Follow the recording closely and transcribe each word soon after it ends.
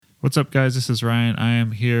What's up, guys? This is Ryan. I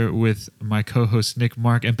am here with my co-host Nick,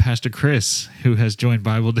 Mark, and Pastor Chris, who has joined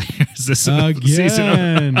Bible Dares this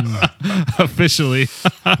season officially.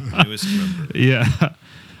 Newest member. Yeah.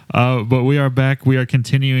 But we are back. We are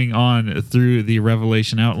continuing on through the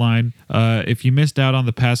Revelation outline. If you missed out on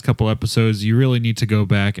the past couple episodes, you really need to go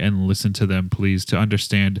back and listen to them, please, to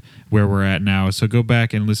understand where we're at now. So go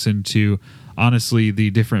back and listen to, honestly, the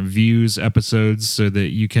different views episodes so that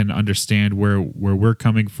you can understand where we're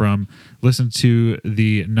coming from. Listen to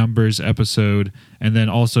the Numbers episode, and then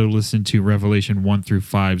also listen to Revelation 1 through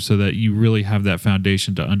 5 so that you really have that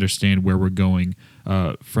foundation to understand where we're going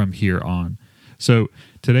from here on. So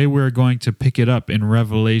today we're going to pick it up in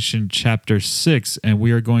Revelation chapter 6, and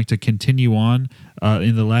we are going to continue on.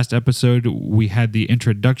 In the last episode, we had the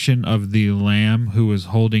introduction of the Lamb who was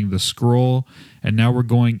holding the scroll, and now we're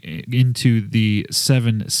going into the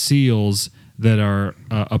 7 seals that are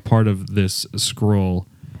a part of this scroll.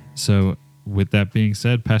 So with that being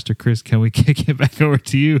said, Pastor Chris, can we kick it back over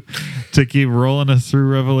to you to keep rolling us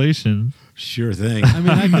through Revelation? Sure thing. I mean,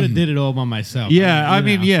 I could have did it all by myself. Yeah, I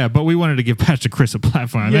mean, but we wanted to give Pastor Chris a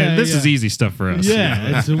platform. This is easy stuff for us.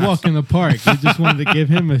 Yeah, it's a walk in the park. We just wanted to give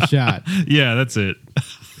him a shot. Yeah, that's it.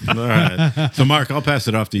 All right. So, Mark, I'll pass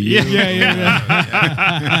it off to you. Yeah.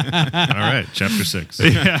 All right, chapter 6.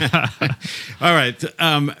 All right.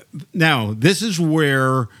 Now, this is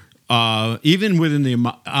where, even within the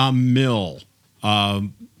Mill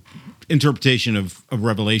interpretation of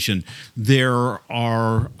Revelation, there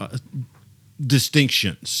are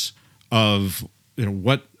distinctions of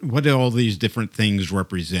what all these different things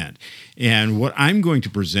represent. And what I'm going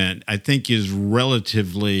to present, I think, is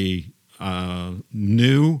relatively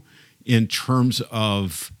new in terms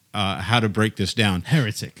of how to break this down.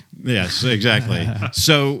 Heretic. Yes, exactly.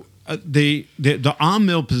 So the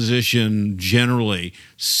Amil position generally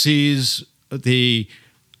sees the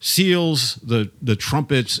seals, the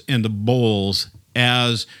trumpets, and the bowls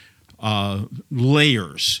as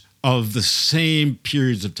layers of the same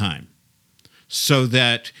periods of time, so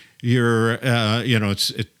that you're you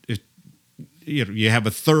have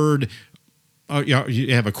a third,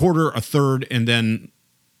 you have a quarter, a third, and then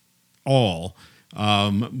all.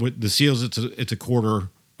 With the seals, it's a quarter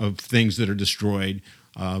of things that are destroyed.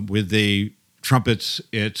 With the trumpets,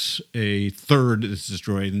 it's a third that's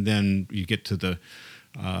destroyed, and then you get to the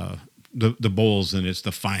bowls, and it's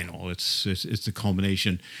the final. It's the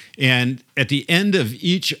culmination. And at the end of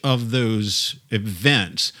each of those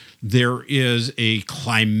events, there is a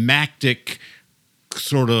climactic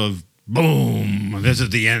sort of boom. This is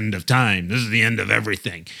the end of time. This is the end of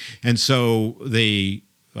everything. And so the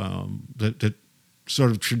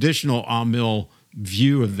sort of traditional Amil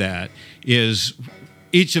view of that is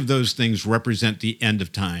each of those things represent the end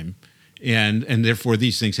of time, and therefore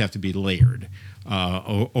these things have to be layered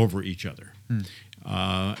over each other.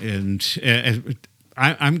 And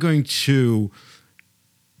I'm going to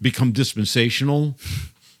become dispensational.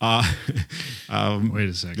 Wait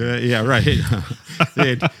a second. Yeah, right.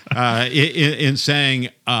 in saying,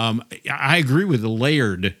 I agree with the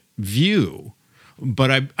layered view,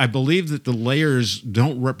 but I believe that the layers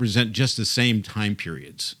don't represent just the same time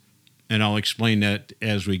periods. And I'll explain that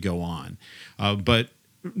as we go on. But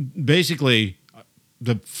basically,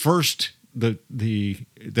 the first... The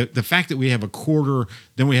fact that we have a quarter,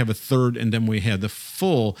 then we have a third, and then we have the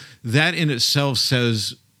full, that in itself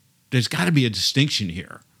says there's got to be a distinction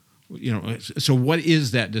here. So what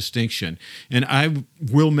is that distinction? And I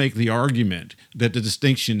will make the argument that the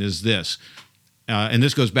distinction is this, and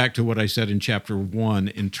this goes back to what I said in chapter 1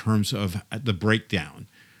 in terms of the breakdown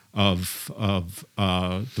of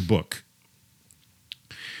the book.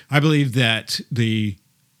 I believe that the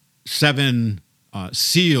 7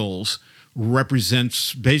 seals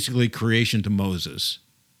represents basically creation to Moses,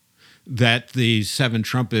 that the 7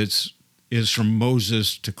 trumpets is from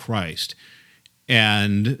Moses to Christ,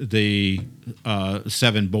 and the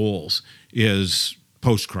 7 bowls is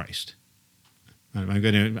post-Christ. I'm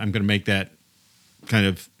going to make that kind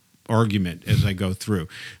of argument as I go through.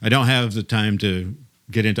 I don't have the time to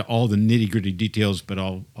get into all the nitty-gritty details, but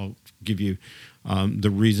I'll give you the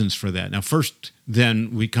reasons for that. Now, first,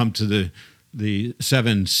 then we come to the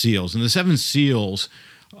 7 seals. And the 7 seals,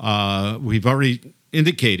 we've already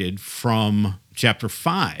indicated from chapter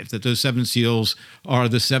 5 that those 7 seals are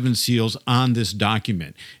the 7 seals on this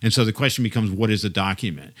document. And so the question becomes, what is a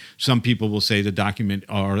document? Some people will say the document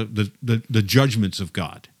are the judgments of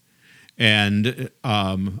God. And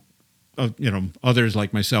others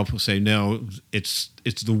like myself will say, no, it's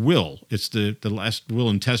the will. It's the last will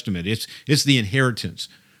and testament. It's the inheritance.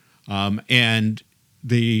 And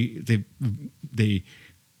the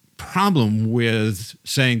problem with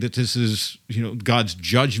saying that this is, God's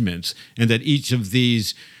judgments and that each of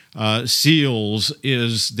these seals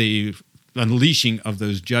is the unleashing of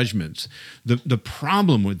those judgments. The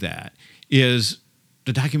problem with that is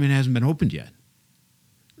the document hasn't been opened yet.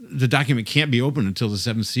 The document can't be opened until the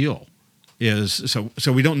seventh seal is.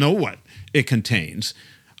 So we don't know what it contains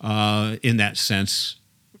in that sense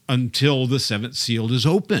until the seventh seal is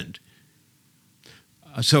opened.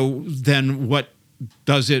 So then what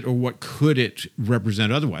does it or what could it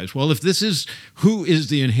represent otherwise? Well, if this is who is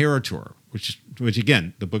the inheritor, which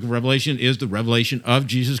again, the book of Revelation is the revelation of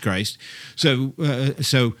Jesus Christ. So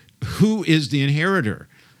who is the inheritor?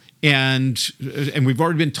 And we've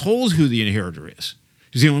already been told who the inheritor is.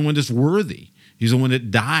 He's the only one that's worthy. He's the one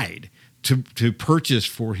that died to purchase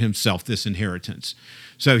for himself this inheritance.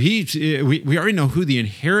 So we already know who the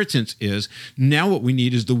inheritance is. Now what we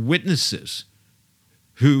need is the witnesses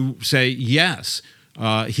who say, yes,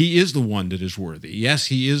 he is the one that is worthy. Yes,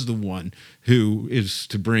 he is the one who is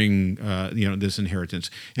to bring this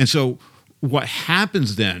inheritance. And so what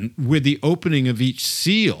happens then with the opening of each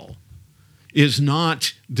seal is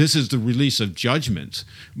not this is the release of judgments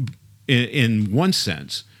in one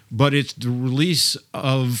sense, but it's the release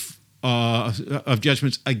of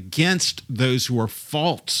judgments against those who are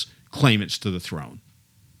false claimants to the throne.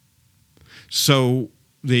 So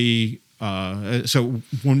so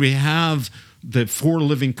when we have the four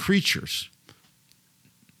living creatures,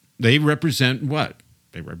 they represent what?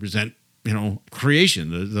 They represent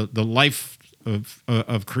creation, the life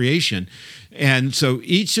of creation, and so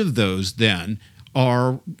each of those then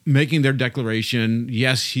are making their declaration.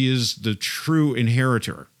 Yes, he is the true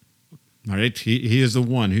inheritor. All right, he is the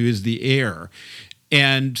one who is the heir,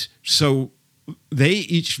 and so they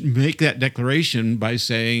each make that declaration by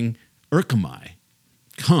saying, "Erchomai,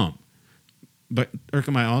 come." But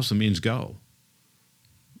erchomai also means go.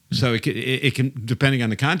 So it can, depending on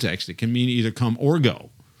the context, it can mean either come or go.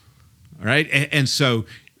 All right, and so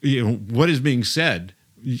what is being said?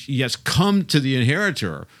 Yes, come to the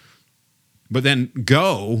inheritor, but then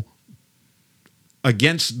go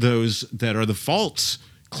against those that are the false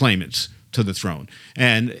claimants to the throne.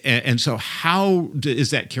 And so how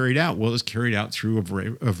is that carried out? Well, it's carried out through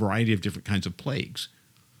a variety of different kinds of plagues.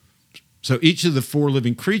 So each of the four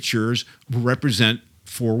living creatures represent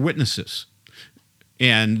four witnesses.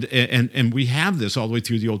 And we have this all the way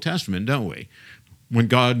through the Old Testament, don't we? When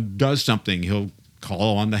God does something, he'll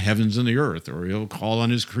call on the heavens and the earth, or he'll call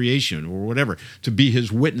on his creation or whatever to be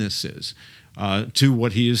his witnesses to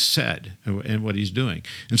what he has said and what he's doing.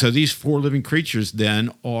 And so these four living creatures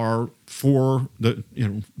then are four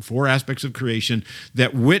aspects of creation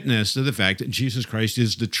that witness to the fact that Jesus Christ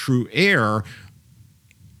is the true heir.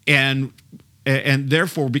 And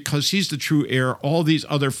therefore, because he's the true heir, all these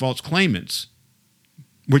other false claimants,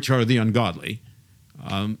 which are the ungodly,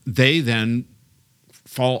 they then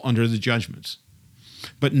fall under the judgments.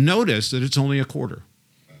 But notice that it's only a quarter.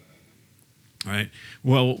 All right.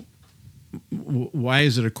 Well, why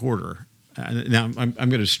is it a quarter? Now, I'm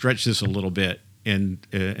going to stretch this a little bit and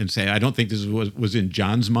say I don't think this was in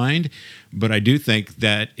John's mind, but I do think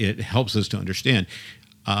that it helps us to understand.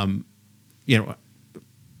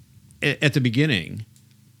 At the beginning,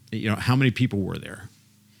 how many people were there?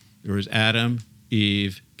 There was Adam,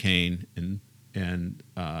 Eve, Cain, and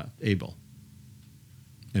Abel,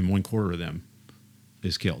 and 1/4 of them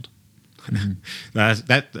is killed. Mm-hmm. I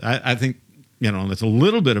think that's a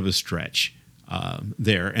little bit of a stretch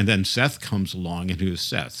there. And then Seth comes along, and who is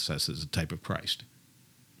Seth? Seth is a type of Christ,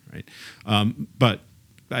 right? But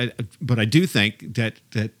I do think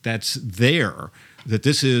that's there. That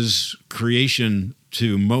this is creation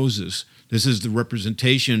to Moses. This is the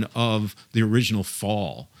representation of the original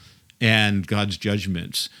fall and God's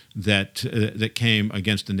judgments that came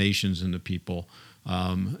against the nations and the people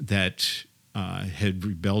that had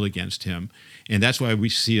rebelled against him. And that's why we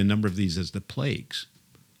see a number of these as the plagues.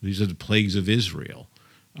 These are the plagues of Israel,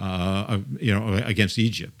 against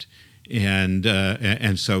Egypt.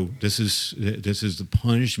 And so this is the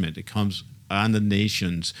punishment that comes on the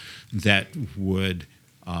nations that would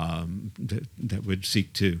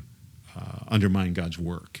seek to undermine God's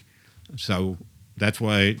work. So that's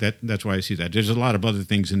why I see that. There's a lot of other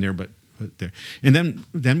things in there, but there. And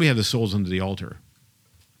then we have the souls under the altar.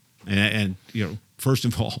 And first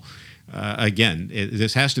of all, again,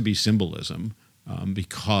 this has to be symbolism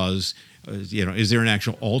because is there an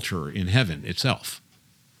actual altar in heaven itself?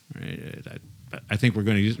 Right? I think we're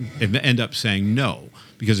going to end up saying no,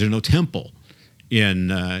 because there's no temple in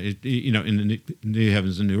the new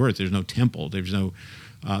heavens and new earth. There's no temple. There's no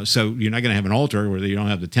so you're not going to have an altar where you don't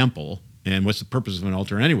have the temple. And what's the purpose of an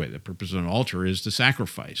altar anyway? The purpose of an altar is to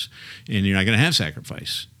sacrifice, and you're not going to have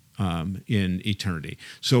sacrifice in eternity.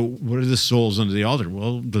 So what are the souls under the altar?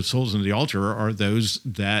 Well, the souls under the altar are those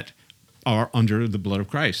that are under the blood of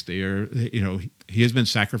Christ. They are, he has been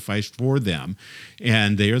sacrificed for them,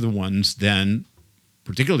 and they are the ones then,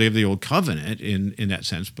 particularly of the old covenant in that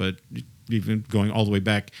sense, but even going all the way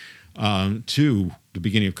back to the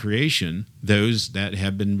beginning of creation, those that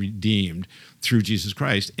have been redeemed through Jesus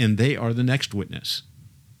Christ, and they are the next witness.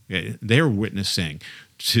 Okay? They are witnessing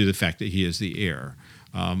to the fact that he is the heir.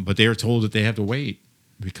 But they are told that they have to wait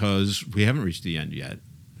because we haven't reached the end yet.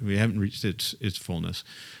 We haven't reached its fullness.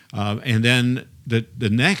 And then the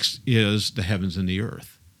next is the heavens and the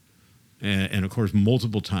earth. And of course,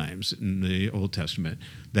 multiple times in the Old Testament,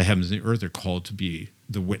 the heavens and the earth are called to be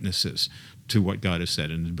the witnesses to what God has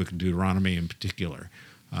said in the book of Deuteronomy in particular.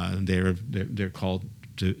 They're called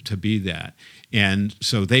to be that. And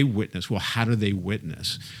so they witness. Well, how do they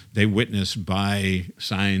witness? They witness by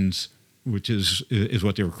signs, which is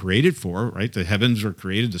what they were created for, right? The heavens were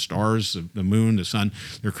created, the stars, the moon, the sun,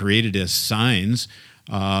 they're created as signs,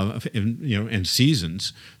 and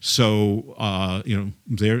seasons. So,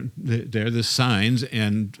 they're the signs.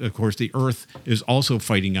 And of course, the earth is also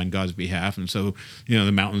fighting on God's behalf. And so,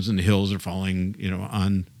 the mountains and the hills are falling,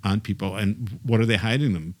 on people. And what are they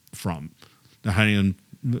hiding them from? They're hiding them.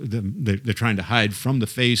 They're trying to hide from the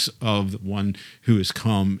face of the one who has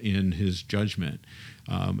come in his judgment.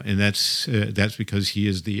 And that's because he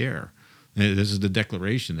is the heir. And this is the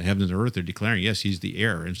declaration. The heavens and the earth are declaring, yes, he's the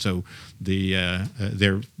heir. And so they're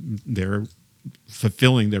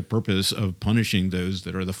fulfilling their purpose of punishing those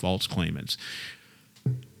that are the false claimants.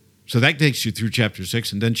 So that takes you through chapter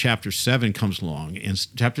 6, and then chapter 7 comes along, and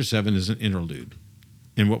chapter 7 is an interlude.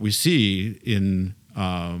 And what we see in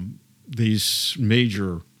these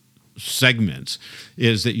major segments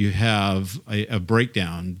is that you have a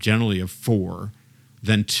breakdown, generally of 4,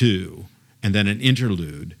 then 2, and then an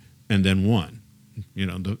interlude, and then 1.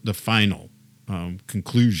 The final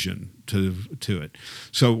conclusion to it.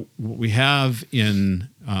 So what we have in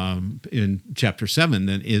chapter 7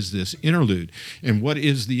 then is this interlude. And what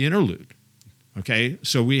is the interlude? Okay,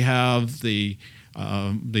 so we have the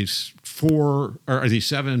 4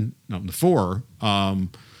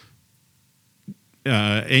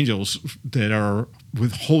 angels that are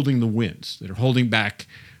withholding the winds, that are holding back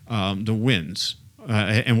the winds.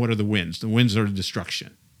 And what are the winds? The winds are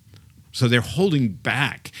destruction. So they're holding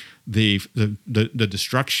back the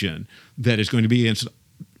destruction that is going to be against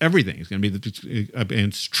everything. It's going to be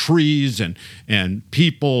against trees and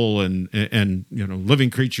people and living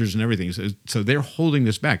creatures and everything. So they're holding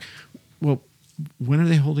this back. Well, when are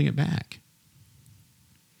they holding it back?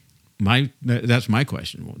 That's my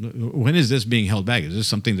question. When is this being held back? Is this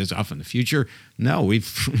something that's off in the future? No, we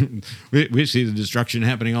see the destruction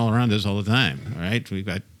happening all around us all the time. All right, we've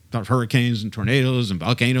got hurricanes and tornadoes and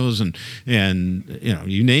volcanoes and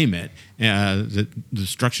you name it. The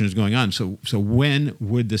destruction is going on. So when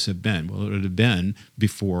would this have been? Well, it would have been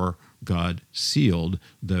before God sealed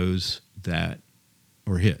those that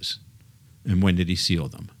were His. And when did He seal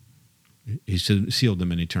them? He sealed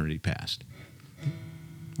them in eternity past.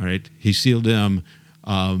 All right, He sealed them.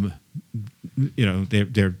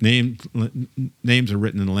 Their names are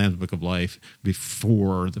written in the Lamb's Book of Life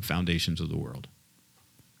before the foundations of the world.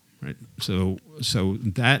 Right. So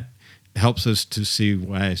that helps us to see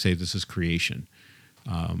why I say this is creation.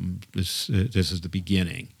 This is the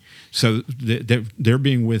beginning. So they're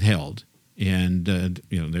being withheld, and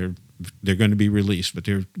they're going to be released, but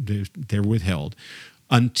they're withheld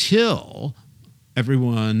until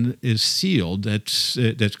everyone is sealed. That's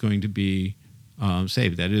going to be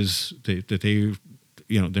saved. That is that they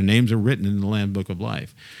their names are written in the Lamb Book of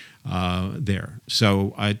Life there.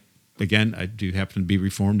 So I do happen to be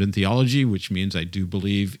Reformed in theology, which means I do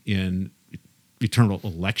believe in eternal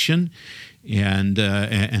election, and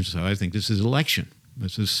so I think this is election.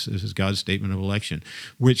 This is God's statement of election,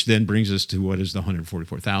 which then brings us to what is the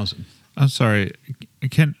 144,000. I'm sorry,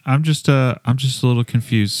 Ken. I'm just a little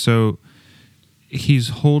confused. So He's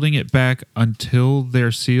holding it back until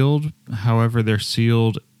they're sealed. However, they're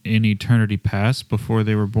sealed in eternity past before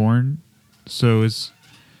they were born. So is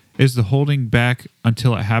the holding back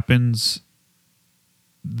until it happens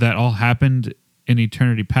that all happened in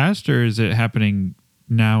eternity past, or is it happening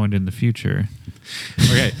now and in the future?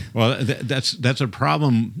 Okay, well, that's a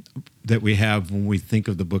problem that we have when we think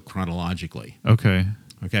of the book chronologically.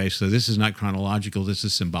 Okay, so this is not chronological, this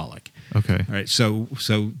is symbolic. Okay. All right, so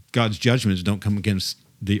God's judgments don't come against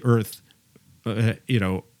the earth,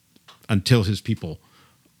 until His people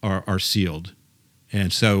are sealed.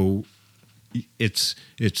 And so it's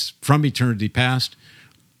from eternity past.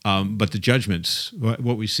 But the judgments,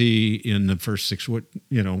 what we see in the first six,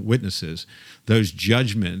 witnesses, those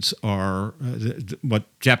judgments are what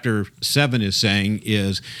chapter 7 is saying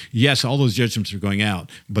is, yes, all those judgments are going out,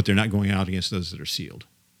 but they're not going out against those that are sealed.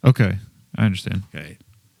 Okay, I understand. Okay,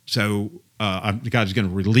 so God's going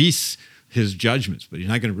to release His judgments, but He's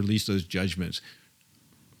not going to release those judgments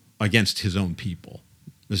against His own people.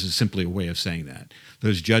 This is simply a way of saying that.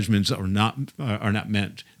 Those judgments are not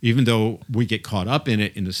meant, even though we get caught up in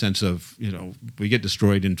it in the sense of, we get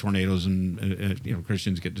destroyed in tornadoes and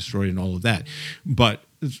Christians get destroyed and all of that. But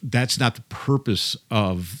that's not the purpose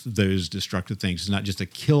of those destructive things. It's not just to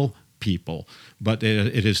kill people, but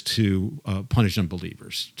it is to punish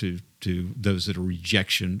unbelievers, to those that are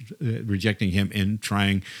rejecting Him and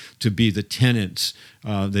trying to be the tenants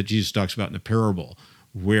that Jesus talks about in the parable,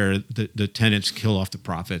 where the tenants kill off the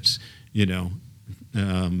prophets, the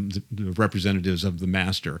representatives of the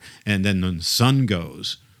master. And then when the sun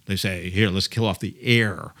goes, they say, here, let's kill off the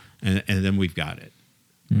heir, and then we've got it.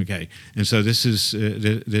 Okay? And so this is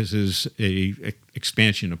a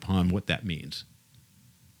expansion upon what that means.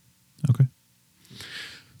 Okay.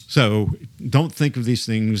 So don't think of these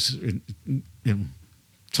things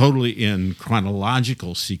totally in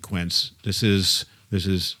chronological sequence. This is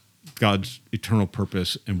God's eternal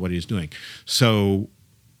purpose and what He's doing. So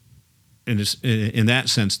in that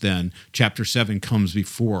sense, then, chapter 7 comes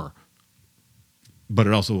before, but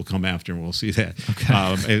it also will come after, and we'll see that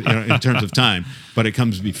in terms of time. But it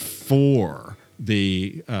comes before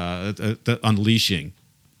the unleashing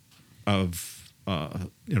of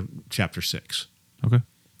chapter 6. Okay.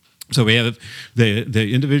 So we have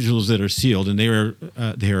the individuals that are sealed, and they are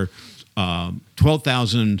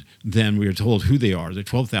 12,000. Then we are told who they are. They're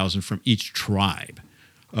 12,000 from each tribe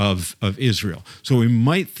of Israel. So we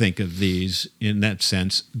might think of these in that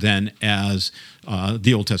sense then as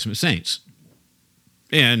the Old Testament saints,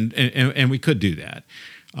 and we could do that.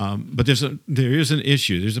 But there is an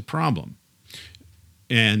issue. There's a problem,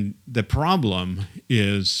 and the problem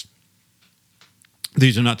is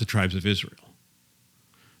these are not the tribes of Israel.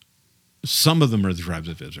 Some of them are the tribes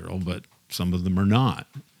of Israel, but some of them are not.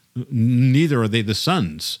 Neither are they the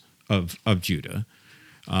sons of Judah.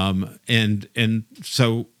 And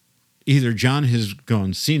so either John has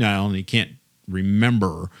gone senile and he can't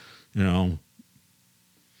remember, who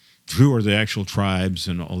are the actual tribes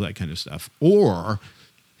and all that kind of stuff, or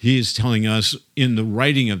he is telling us in the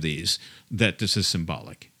writing of these that this is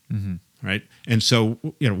symbolic, right? And so,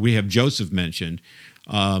 we have Joseph mentioned,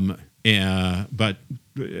 but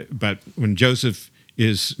when Joseph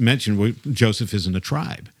is mentioned, Joseph isn't a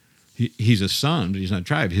tribe. He's a son, but he's not a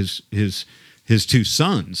tribe. His two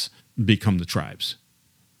sons become the tribes,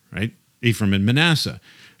 right? Ephraim and Manasseh,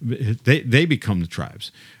 they become the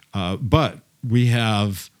tribes. But we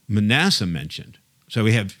have Manasseh mentioned. So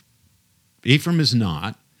we have Ephraim is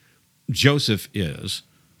not, Joseph is,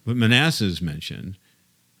 but Manasseh is mentioned,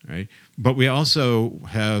 right? But we also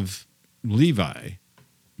have Levi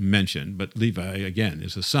mentioned, but Levi, again,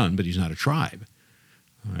 is a son, but he's not a tribe.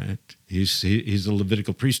 Right? He's the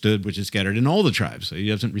Levitical priesthood, which is scattered in all the tribes, so he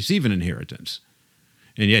doesn't receive an inheritance.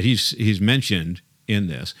 And yet he's mentioned in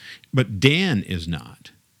this. But Dan is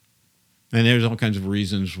not. And there's all kinds of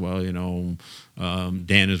reasons. Well,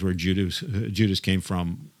 Dan is where Judas came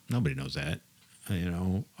from. Nobody knows that.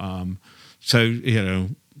 So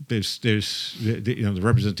there's the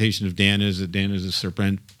representation of Dan is that Dan is a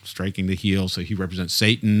serpent striking the heel, so he represents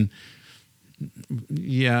Satan.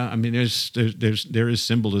 Yeah, I mean, there is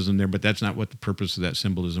symbolism there, but that's not what the purpose of that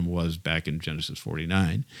symbolism was back in Genesis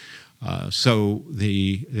 49. So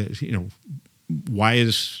why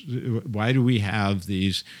do we have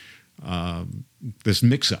these this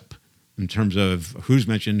mix-up in terms of who's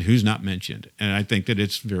mentioned, who's not mentioned? And I think that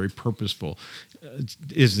it's very purposeful.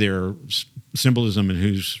 Is there symbolism in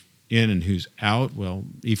who's in and who's out? Well,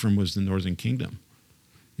 Ephraim was the northern kingdom.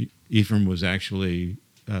 Ephraim was actually,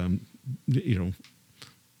 the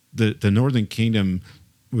northern kingdom,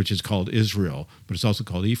 which is called Israel, but it's also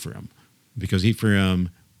called Ephraim, because Ephraim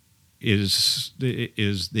is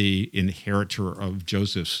the inheritor of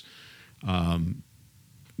Joseph's,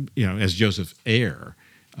 as Joseph's heir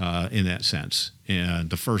in that sense, and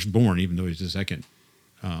the firstborn, even though he's the second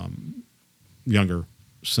younger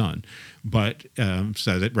son. But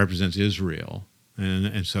so that represents Israel.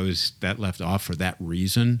 And so is that left off for that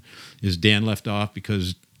reason? Is Dan left off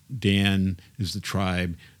because Dan is the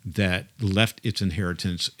tribe that left its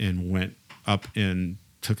inheritance and went up and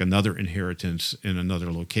took another inheritance in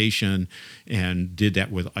another location and did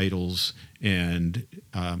that with idols? And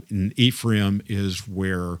Ephraim is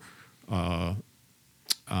where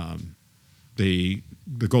the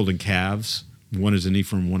golden calves. One is in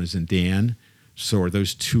Ephraim, one is in Dan. So are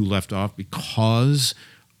those two left off because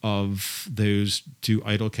of those two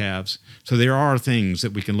idol calves? So there are things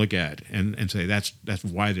that we can look at and say that's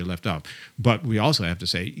why they're left off. But we also have to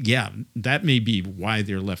say, yeah, that may be why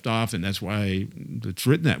they're left off, and that's why it's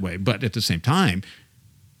written that way. But at the same time,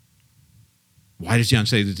 why does John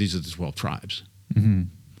say that these are the 12 tribes? Mm-hmm.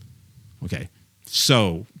 Okay,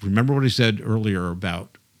 so remember what he said earlier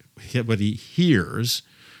about what he hears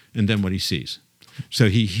and then what he sees. So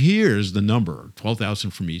he hears the number,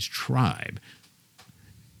 12,000 from each tribe.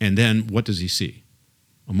 And then what does he see?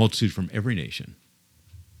 A multitude from every nation,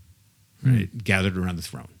 right? Gathered around the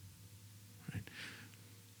throne. Right?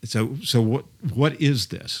 So what is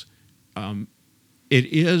this? It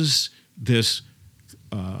is this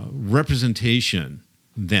representation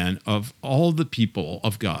then of all the people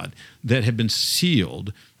of God that have been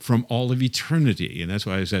sealed from all of eternity. And that's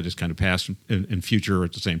why I said it's kind of past and future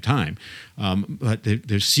at the same time. But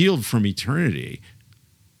they're sealed from eternity,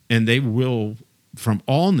 and they will, from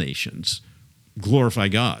all nations, glorify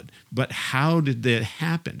God. But how did that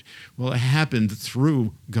happen? Well, it happened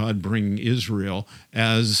through God bringing Israel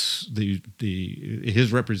as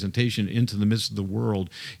his representation into the midst of the world,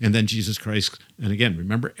 and then Jesus Christ. And again,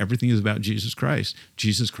 remember, everything is about Jesus Christ.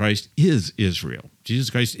 Jesus Christ is Israel. Jesus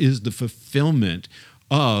Christ is the fulfillment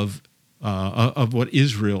of what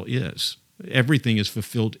Israel is. Everything is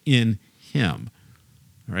fulfilled in Him.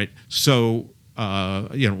 All right. So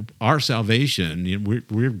our salvation,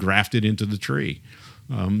 we're grafted into the tree.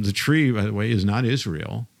 The tree, by the way, is not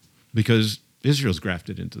Israel, because Israel's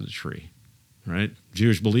grafted into the tree, right?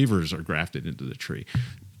 Jewish believers are grafted into the tree.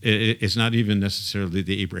 It's not even necessarily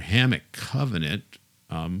the Abrahamic covenant,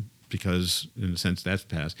 because in a sense that's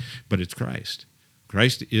past, but it's Christ.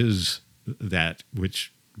 Christ is that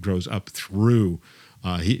which grows up through.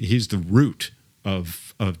 He's the root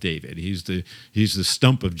of David. He's the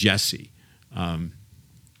stump of Jesse. And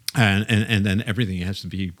then everything has to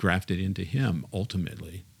be grafted into him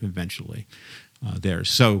ultimately, eventually, there.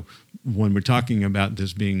 So when we're talking about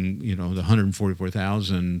this being, the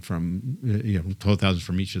 144,000 from, 12,000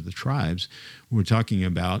 from each of the tribes, we're talking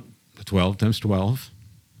about the 12 times 12,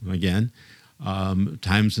 again,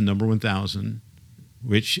 times the number 1,000,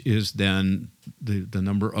 which is then the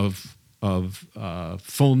number of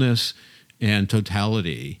fullness and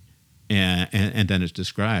totality. And then it's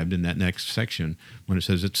described in that next section when it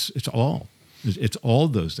says it's all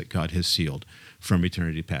those that God has sealed from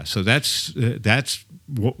eternity past. So that's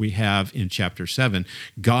what we have in chapter 7.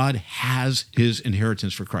 God has His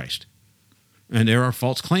inheritance for Christ, and there are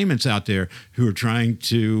false claimants out there who are trying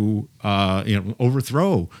to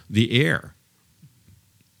overthrow the heir,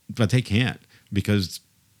 but they can't, because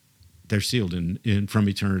they're sealed in from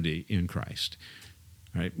eternity in Christ.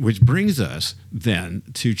 Right, which brings us then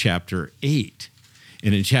to chapter 8.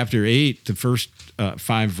 And in chapter 8, the first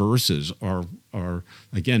 5 verses are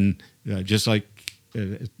again, just like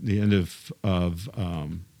at the end of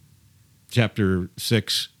chapter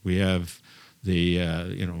 6, we have the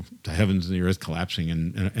heavens and the earth collapsing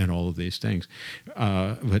and all of these things.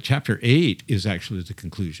 But chapter 8 is actually the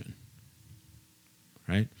conclusion.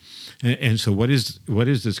 Right? And so what is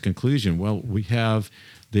this conclusion? Well, we have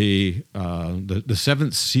the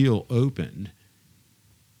seventh seal opened,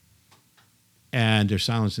 and there's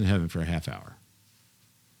silence in heaven for a half hour.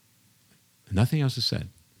 Nothing else is said,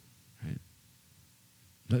 right?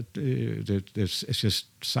 But it's just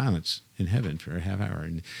silence in heaven for a half hour,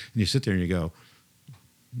 and you sit there and you go.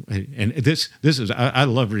 And this is I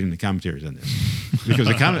love reading the commentaries on this, because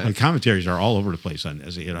the commentaries are all over the place on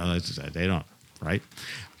this. They don't, right.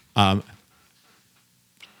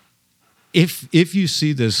 If you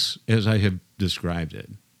see this as I have described it,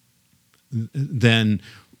 then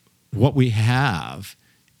what we have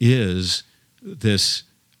is this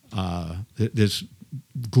this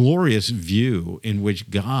glorious view in which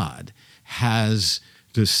God has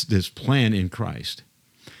this plan in Christ,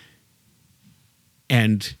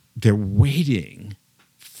 and they're waiting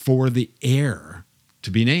for the heir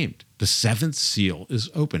to be named. The seventh seal is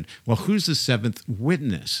opened. Well, who's the seventh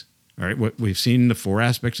witness? All right, we've seen the 4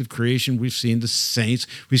 aspects of creation. We've seen the saints.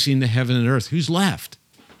 We've seen the heaven and earth. Who's left?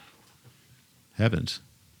 Heavens.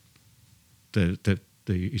 The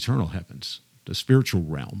eternal heavens, the spiritual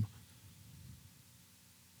realm.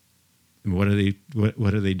 And what are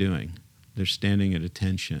they doing? They're standing at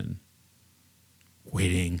attention,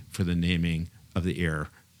 waiting for the naming of the heir.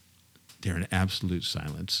 They're in absolute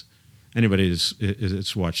silence. Anybody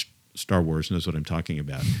that's watched Star Wars knows what I'm talking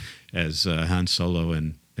about, as Han Solo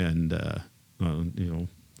and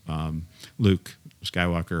Luke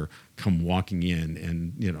Skywalker come walking in,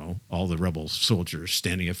 and all the rebel soldiers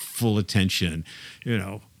standing at full attention,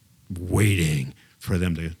 waiting for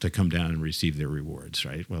them to come down and receive their rewards.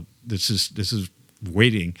 Right. Well, this is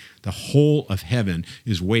waiting. The whole of heaven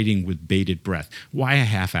is waiting with bated breath. Why a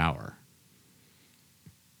half hour?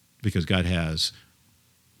 Because God has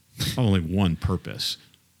only one purpose,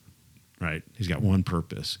 right? He's got one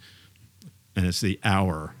purpose, and it's the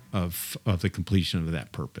hour of the completion of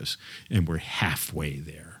that purpose, and we're halfway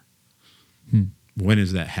there. When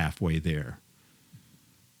is that halfway there?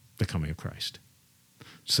 The coming of Christ.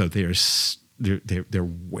 So they're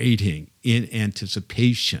waiting in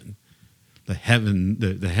anticipation. The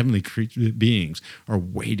heavenly beings are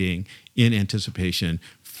waiting in anticipation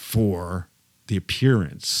for the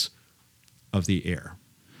appearance of the heir.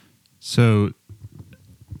 So,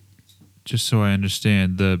 just so I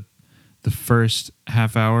understand, the first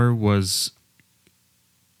half hour was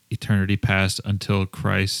eternity past until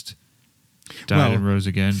Christ died and rose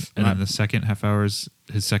again, and then the second half hour is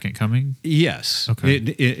his second coming? Yes. Okay.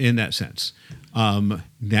 In that sense.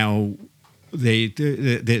 Now,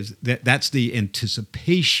 that's the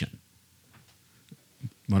anticipation.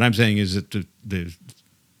 What I'm saying is that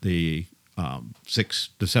the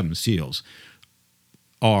seven seals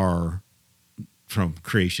are from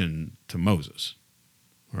creation to Moses,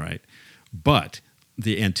 right? But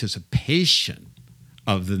the anticipation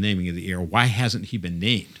of the naming of the heir, why hasn't he been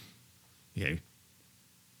named? Okay.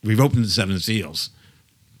 We've opened the seven seals.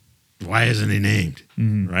 Why isn't he named?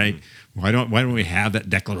 Mm-hmm. Right? Why don't we have that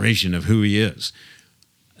declaration of who he is?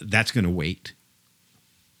 That's going to wait.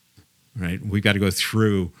 Right? We've got to go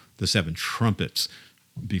through the seven trumpets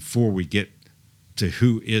before we get to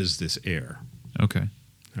who is this heir. Okay.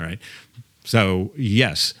 All right. So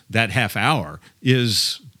yes, that half hour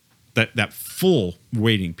is that full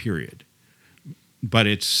waiting period, but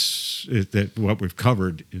that what we've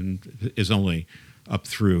covered is only up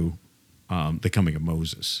through the coming of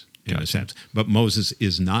Moses in a sense. But Moses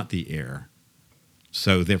is not the heir,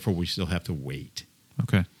 so therefore we still have to wait.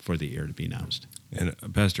 Okay. For the heir to be announced. And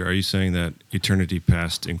Pastor, are you saying that eternity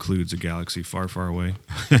past includes a galaxy far, far away?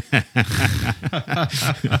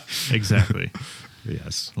 Exactly.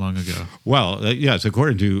 Yes. Long ago. Well, yes,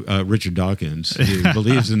 according to Richard Dawkins, he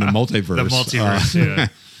believes in the multiverse. The multiverse,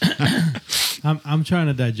 yeah. I'm trying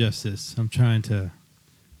to digest this.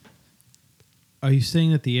 Are you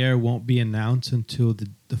saying that the heir won't be announced until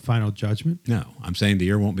the final judgment? No, I'm saying the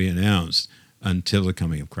heir won't be announced until the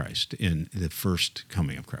coming of Christ, in the first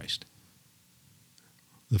coming of Christ.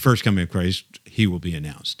 The first coming of Christ, he will be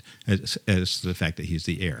announced as the fact that he's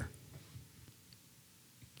the heir.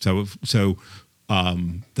 So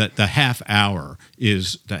that the half hour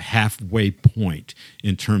is the halfway point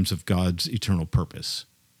in terms of God's eternal purpose.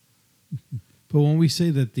 But when we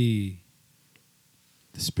say that the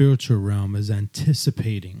spiritual realm is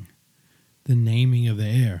anticipating the naming of the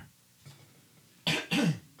heir,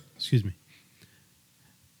 excuse me.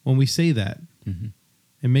 When we say that,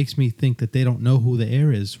 it makes me think that they don't know who the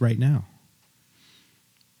heir is right now.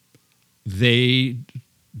 They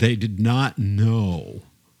did not know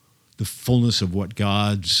the fullness of what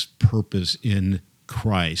God's purpose in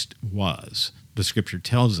Christ was. The scripture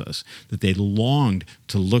tells us that they longed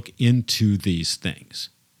to look into these things.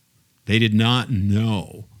 They did not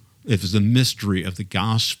know. It was the mystery of the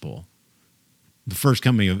gospel. The first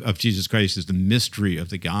coming of Jesus Christ is the mystery of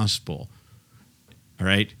the gospel. All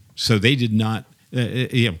right? So they did not,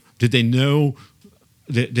 did they know,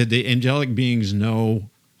 did the angelic beings know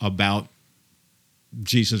about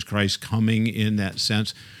Jesus Christ coming in that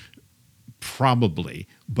sense? Probably.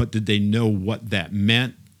 But did they know what that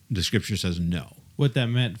meant? The scripture says no. What that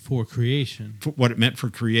meant for creation. What it meant for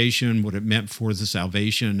creation, what it meant for the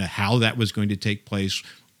salvation, how that was going to take place,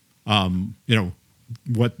 what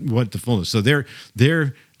the fullness. So they're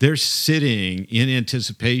sitting in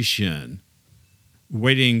anticipation,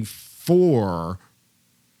 waiting for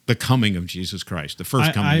the coming of Jesus Christ, the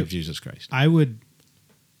first coming of Jesus Christ. I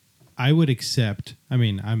would accept. I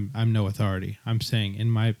mean, I'm no authority. I'm saying in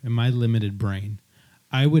my limited brain,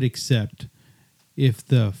 I would accept if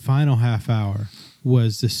the final half hour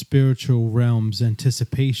was the spiritual realm's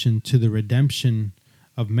anticipation to the redemption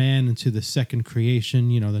of man and to the second creation,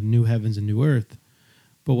 the new heavens and new earth.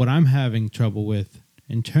 But what I'm having trouble with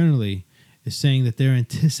internally is saying that they're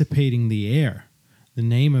anticipating the heir, the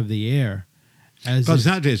name of the heir. It's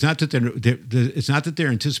not that they're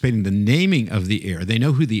anticipating the naming of the heir. They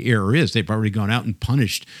know who the heir is. They've already gone out and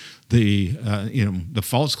punished the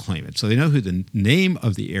false claimant. So they know who the name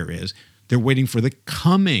of the heir is. They're waiting for the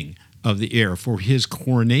coming of the heir, for his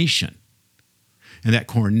coronation. and that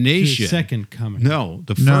coronation. The second coming. No,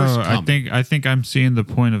 the first No, coming. I think I'm seeing the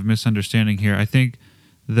point of misunderstanding here. I think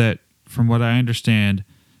that from what I understand,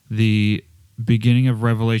 the beginning of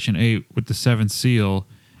Revelation 8 with the seventh seal,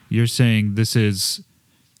 you're saying this is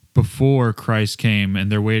before Christ came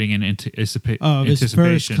and they're waiting in Oh, his anticipation.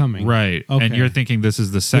 first coming. Right. Okay. And you're thinking this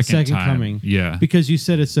is the second time. coming. Yeah. Because you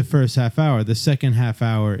said it's the first half hour. The second half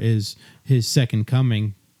hour is his second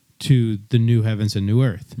coming to the new heavens and new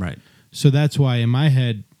earth. Right. So that's why in my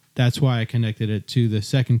head, that's why I connected it to the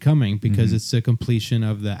second coming, because it's the completion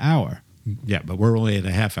of the hour. Yeah, but we're only at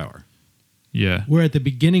a half hour. Yeah. We're at the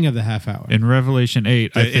beginning of the half hour. In Revelation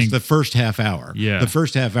 8, I It's think the first half hour. Yeah. The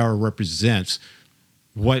first half hour represents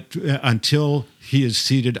what until he is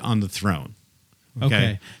seated on the throne.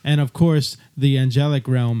 Okay. And of course, the angelic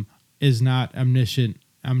realm is not omniscient.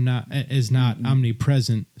 Is not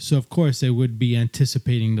omnipresent. So of course they would be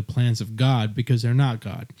anticipating the plans of God because they're not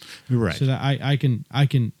God. Right. So that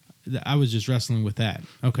I was just wrestling with that.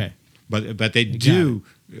 Okay. But they do,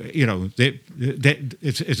 you know,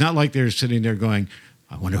 it's not like they're sitting there going,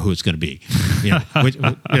 I wonder who it's going to be. You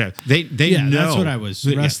know, they Yeah, know. that's what I was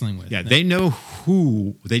wrestling with. Yeah, they know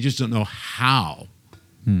who. They just don't know how.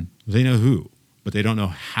 They know who, but they don't know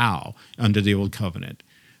how under the old covenant.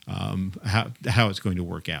 How it's going to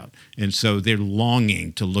work out, and so they're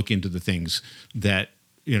longing to look into the things that,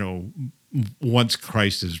 you know, once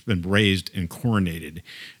Christ has been raised and coronated,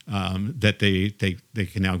 that they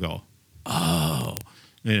can now go, oh,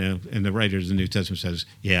 you know. And the writers of the New Testament says,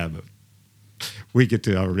 yeah, but we get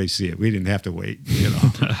to already see it. We didn't have to wait, you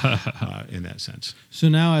know, in that sense. So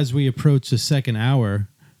now as we approach the second hour,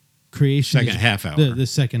 creation Half hour. The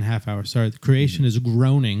second half hour. Sorry, the creation is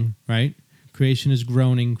groaning, right? Creation is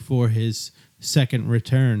groaning for his second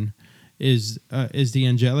return. Is the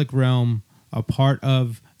angelic realm a part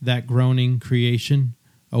of that groaning creation,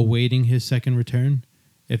 awaiting his second return?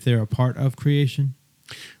 If they're a part of creation,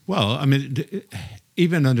 Well, I mean,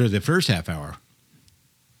 even under the first half hour,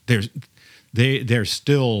 they're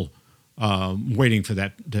still waiting for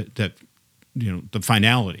that you know, the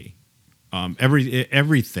finality.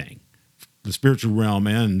 Everything, the spiritual realm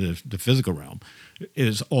and the physical realm,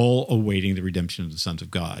 is all awaiting the redemption of the sons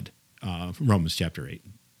of God. Romans chapter 8.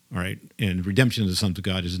 All right, and redemption of the sons of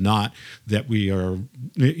God is not that we're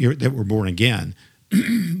born again,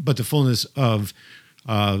 but the fullness of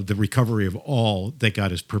the recovery of all that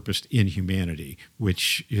God has purposed in humanity,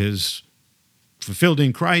 which is fulfilled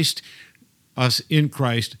in Christ, us in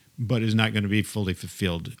Christ, but is not going to be fully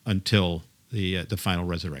fulfilled until the final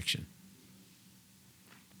resurrection.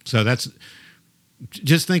 So that's,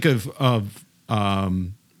 just think of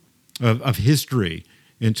history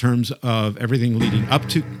in terms of everything leading up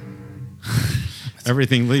to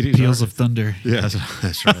everything leading Peals of Thunder. Yes,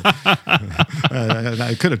 that's right.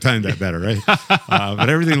 I could have timed that better, right?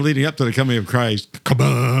 But everything leading up to the coming of Christ,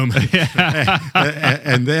 kaboom,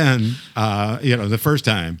 and then you know, the first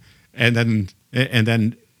time, and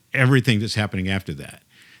then everything that's happening after that.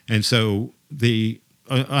 And so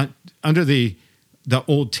under the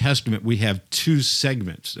Old Testament, we have two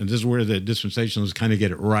segments, and this is where the dispensationalists kind of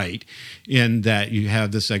get it right, in that you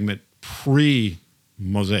have the segment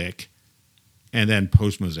pre-Mosaic and then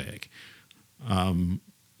post-Mosaic. You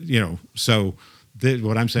know, so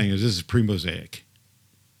what I'm saying is this is pre-Mosaic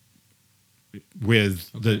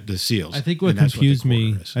with the seals. I think what and that's confused the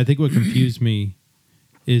me. quarter is. I think what confused me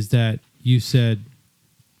is that you said,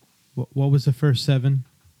 what was the first 7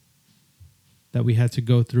 that we had to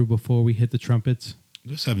go through before we hit the trumpets?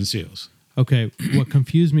 The 7 seals. Okay, what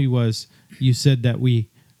confused me was you said that we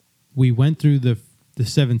went through the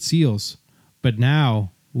 7 seals, but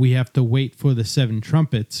now we have to wait for the 7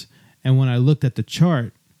 trumpets. And when I looked at the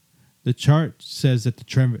chart says that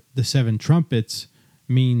the 7 trumpets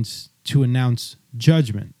means to announce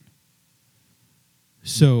judgment.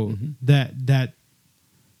 So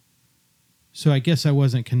so I guess I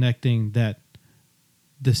wasn't connecting that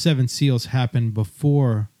the 7 seals happened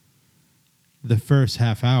before the first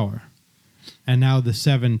half hour, and now the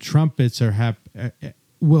 7 trumpets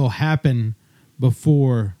will happen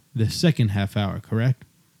before the second half hour. Correct?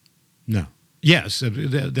 No. Yes,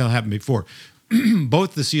 they'll happen before.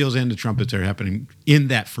 Both the seals and the trumpets are happening in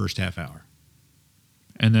that first half hour.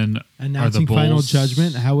 And then Announcing are the final bowls,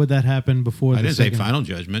 judgment. How would that happen before? I the didn't say second? final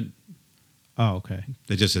judgment. Oh, okay.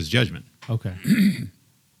 It just says judgment. Okay.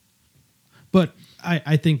 But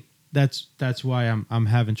I think that's why I'm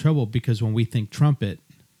having trouble, because when we think trumpet,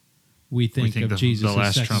 we think think of the Jesus'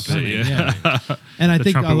 last second trumpet, coming. yeah. And I The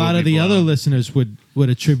think a trumpet lot will of be the other blown. listeners would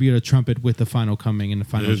attribute a trumpet with the final coming and the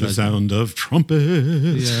final There's the judgment. sound of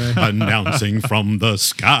trumpets Yeah, right. announcing from the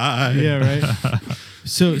sky. Yeah, right.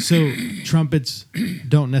 So trumpets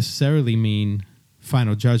don't necessarily mean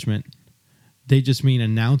final judgment. They just mean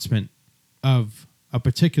announcement of a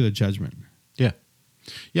particular judgment. Yeah.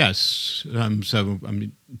 Yes. So, I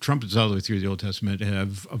mean, trumpets all the way through the Old Testament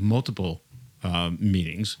have multiple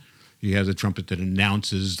meanings. You have the trumpet that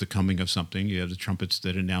announces the coming of something. You have the trumpets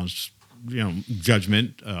that announce,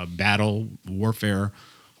 judgment, battle, warfare,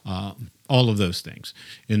 all of those things.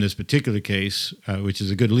 In this particular case, which is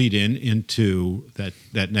a good lead-in into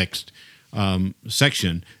that next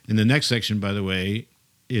section. And the next section, by the way,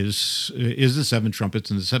 is the seven trumpets,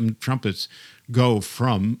 and the seven trumpets go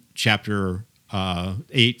from chapter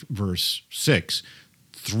 8, verse 6,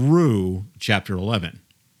 through chapter 11.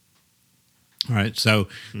 All right, so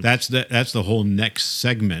that's the whole next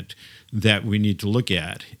segment that we need to look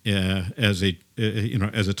at as a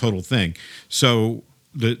total thing. So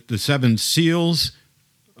the seven seals,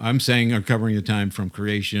 I'm saying, are covering the time from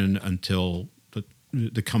creation until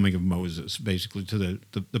the coming of Moses, basically to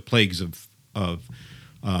the plagues of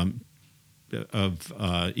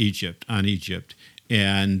Egypt,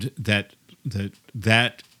 and that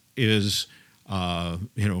is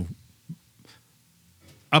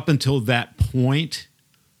up until that point,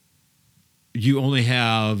 you only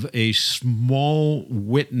have a small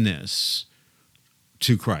witness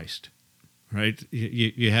to Christ, right?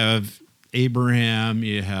 You have Abraham,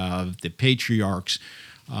 you have the patriarchs,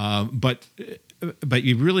 but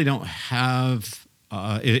you really don't have.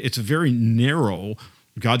 It's a very narrow.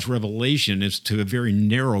 God's revelation is to a very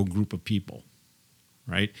narrow group of people,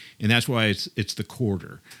 right? And that's why it's the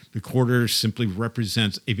quarter. The quarter simply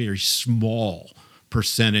represents a very small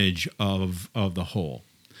percentage of the whole.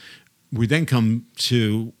 We then come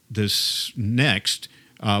to this next,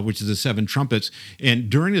 which is the seven trumpets. And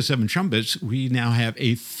during the seven trumpets, we now have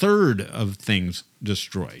a third of things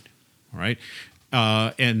destroyed. All right.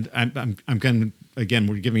 And I'm going to, again,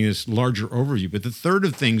 we're giving this larger overview, but the third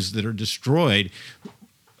of things that are destroyed,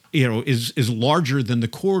 is larger than the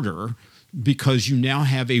quarter, because you now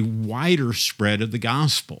have a wider spread of the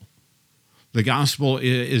gospel. The gospel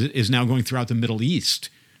is now going throughout the Middle East.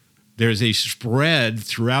 There's a spread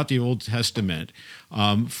throughout the Old Testament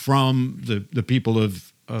from the people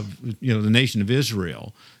of the nation of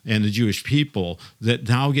Israel and the Jewish people that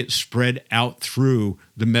now get spread out through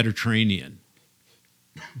the Mediterranean.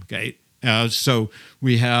 Okay, so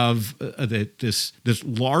we have this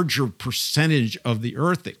larger percentage of the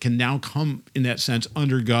earth that can now come, in that sense,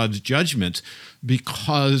 under God's judgments,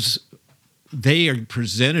 because they are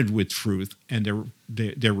presented with truth and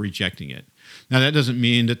they're rejecting it. Now, that doesn't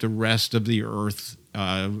mean that the rest of the earth,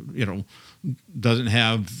 doesn't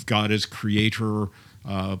have God as creator.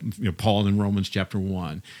 Paul in Romans chapter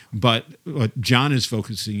 1. But what John is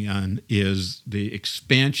focusing on is the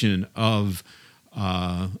expansion of,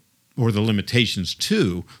 or the limitations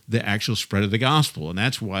to, the actual spread of the gospel. And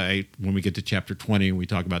that's why when we get to chapter 20 and we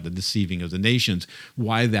talk about the deceiving of the nations,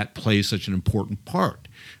 why that plays such an important part.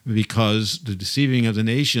 Because the deceiving of the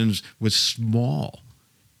nations was small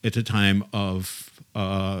at the time of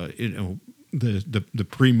the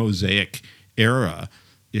pre-Mosaic era.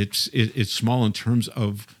 It's small in terms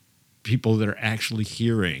of people that are actually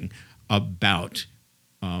hearing about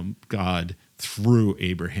God through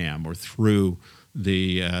Abraham or through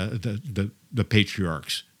the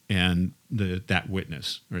patriarchs, and that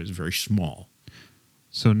witness is very small.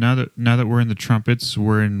 So now that we're in the trumpets,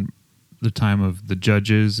 we're in the time of the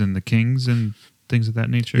judges and the kings and things of that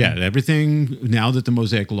nature. Yeah, everything now that the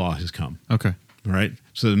Mosaic Law has come. Okay. Right.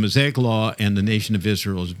 So the Mosaic Law and the nation of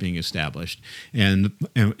Israel is being established. And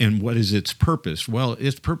what is its purpose? Well,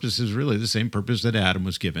 its purpose is really the same purpose that Adam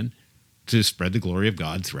was given, to spread the glory of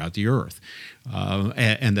God throughout the earth,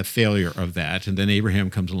 and the failure of that. And then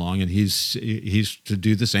Abraham comes along, and he's to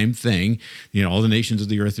do the same thing. All the nations of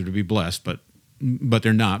the earth are to be blessed, but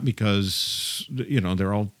they're not, because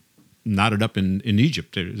they're all knotted up in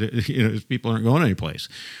Egypt. People aren't going anyplace.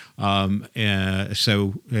 And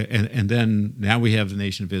then now we have the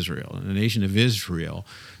nation of Israel, and the nation of Israel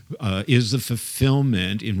is the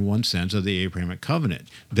fulfillment, in one sense, of the Abrahamic covenant,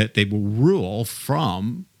 that they will rule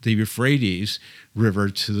from the Euphrates River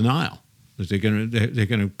to the Nile. That they're going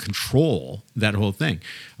to control that whole thing.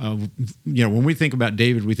 When we think about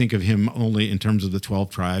David, we think of him only in terms of the 12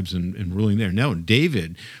 tribes and ruling there. No,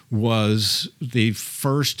 David was the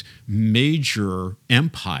first major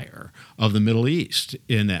empire of the Middle East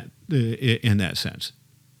in that sense.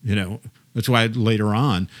 That's why later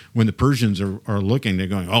on, when the Persians are looking, they're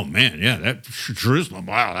going, "Oh man, yeah, that Jerusalem,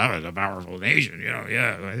 wow, that was a powerful nation."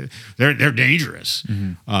 They're dangerous,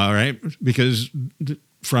 all right, because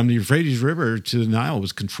from the Euphrates River to the Nile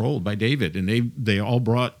was controlled by David, and they all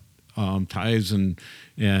brought ties and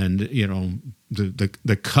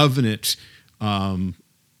the covenant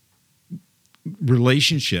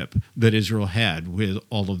relationship that Israel had with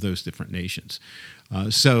all of those different nations.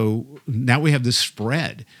 So now we have this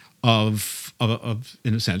spread of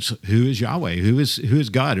in a sense, who is Yahweh, who is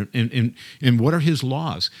God, and what are His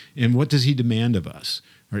laws, and what does He demand of us?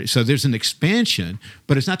 Right? So there's an expansion,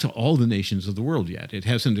 but it's not to all the nations of the world yet. It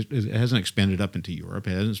hasn't expanded up into Europe.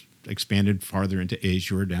 It hasn't expanded farther into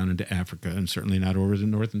Asia or down into Africa, and certainly not over to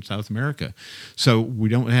North and South America. So we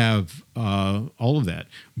don't have all of that,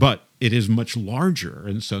 but it is much larger,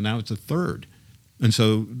 and so now it's a third. And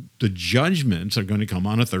so the judgments are going to come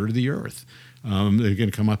on a third of the earth. They're going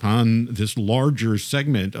to come upon this larger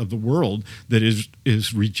segment of the world that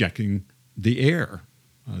is rejecting the heir.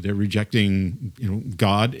 They're rejecting,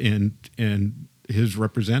 God and His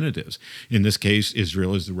representatives. In this case,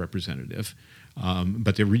 Israel is the representative,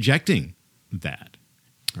 but they're rejecting that.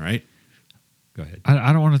 All right, go ahead.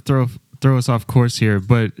 I don't want to throw us off course here,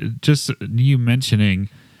 but just you mentioning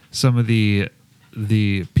some of the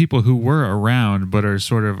people who were around but are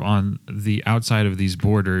sort of on the outside of these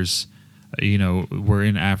borders. We're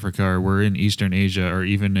in Africa, or we're in Eastern Asia, or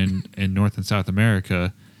even in North and South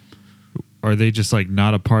America. Are they just like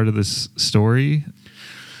not a part of this story?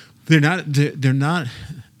 They're not. They're not.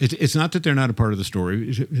 It's not that they're not a part of the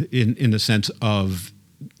story in the sense of,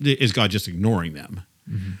 is God just ignoring them?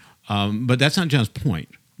 Mm-hmm. But that's not John's point.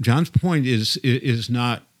 John's point is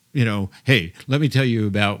not, hey, let me tell you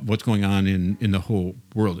about what's going on in the whole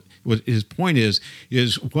world. His point is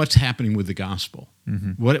what's happening with the gospel.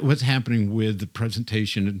 Mm-hmm. What's happening with the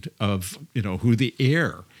presentation of who the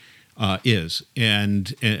heir is,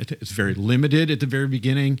 and it's very limited at the very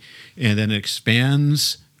beginning, and then it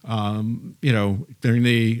expands. During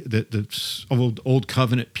the old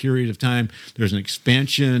covenant period of time, there's an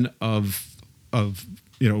expansion of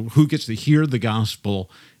who gets to hear the gospel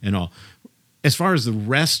and all. As far as the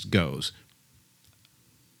rest goes,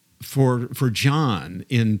 for John,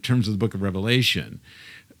 in terms of the book of Revelation,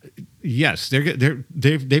 yes,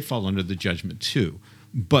 they fall under the judgment too,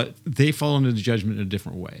 but they fall under the judgment in a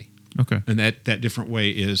different way. Okay, and that different way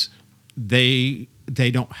is they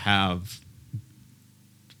don't have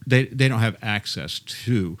access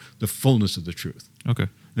to the fullness of the truth. Okay,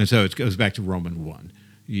 and so it goes back to Romans 1.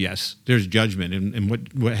 Yes, there's judgment, and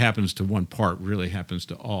what happens to one part really happens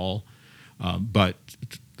to all. But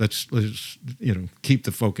let's keep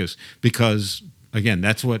the focus, because again,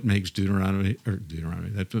 that's what makes Deuteronomy.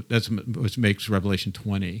 That's what makes Revelation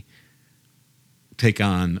 20 take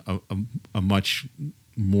on a much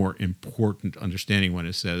more important understanding when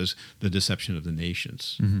it says the deception of the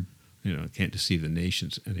nations. Mm-hmm. Can't deceive the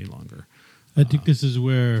nations any longer. I think this is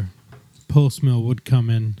where Post-Mill would come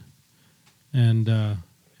in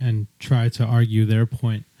and try to argue their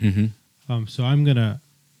point. Mm-hmm. So I'm gonna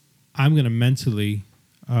mentally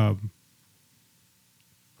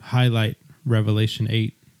highlight Revelation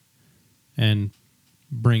 8 and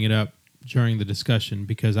bring it up during the discussion,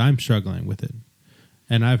 because I'm struggling with it.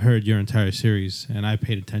 And I've heard your entire series, and I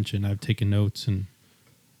paid attention. I've taken notes, and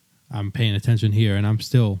I'm paying attention here, and I'm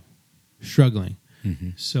still struggling. Mm-hmm.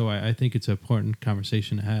 So I think it's an important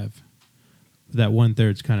conversation to have. That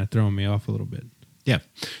 1/3's kind of throwing me off a little bit. Yeah.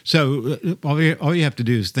 So all you have to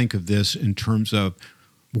do is think of this in terms of,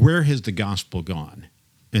 where has the gospel gone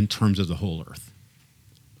in terms of the whole earth?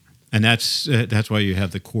 And that's why you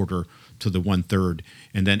have the quarter to the 1/3.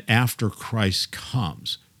 And then after Christ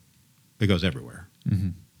comes, it goes everywhere. Mm-hmm.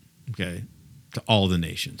 Okay, to all the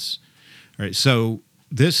nations. All right. So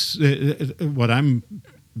this, what I'm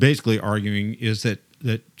basically arguing is that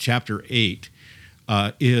chapter 8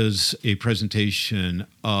 is a presentation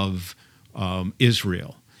of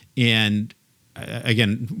Israel. And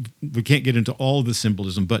again, we can't get into all the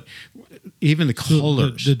symbolism, but even the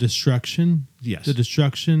colors. The destruction. Yes. The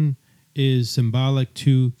destruction is symbolic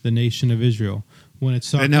to the nation of Israel. When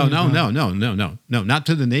it's talking no, not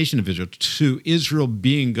to the nation of Israel, to Israel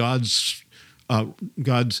being God's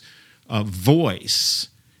voice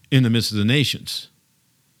in the midst of the nations.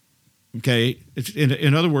 Okay,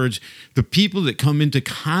 in other words, the people that come into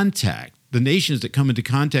contact, the nations that come into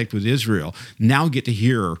contact with Israel, now get to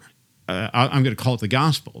hear. I'm going to call it the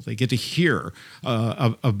gospel. They get to hear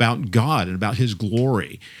about God and about His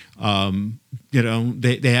glory. They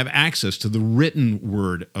have access to the written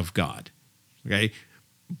word of God. Okay,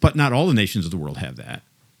 but not all the nations of the world have that.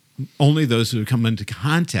 Only those who have come into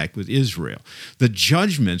contact with Israel. The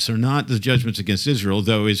judgments are not the judgments against Israel,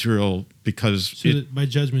 though Israel, because so by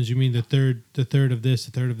judgments you mean the third of this,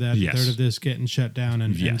 the third of that, yes. the third of this getting shut down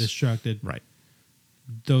and yes. destructed. Right.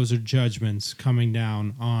 Those are judgments coming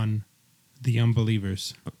down on The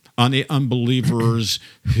unbelievers. On the unbelievers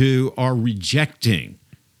who are rejecting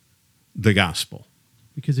the gospel.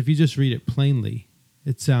 Because if you just read it plainly,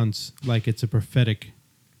 it sounds like it's a prophetic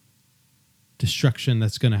destruction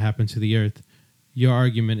that's going to happen to the earth. Your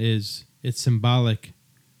argument is it's symbolic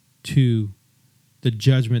to the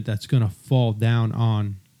judgment that's going to fall down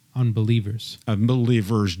on unbelievers.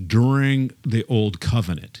 Unbelievers during the Old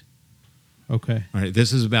Covenant. Okay. All right,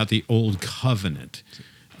 this is about the Old Covenant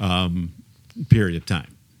period of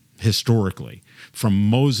time, historically, from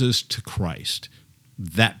Moses to Christ,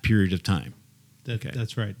 that period of time.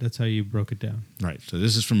 That's right. That's how you broke it down. Right. So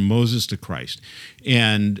this is from Moses to Christ.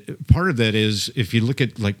 And part of that is, if you look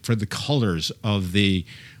at, like, for the colors of the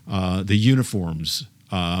uniforms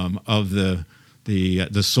of the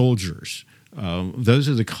soldiers, those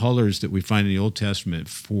are the colors that we find in the Old Testament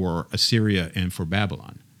for Assyria and for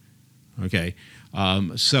Babylon. Okay,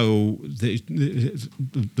 so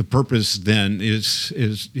the purpose then is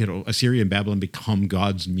Assyria and Babylon become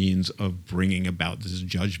God's means of bringing about this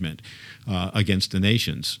judgment against the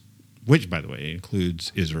nations, which, by the way,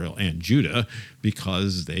 includes Israel and Judah,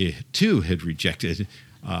 because they too had rejected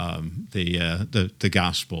the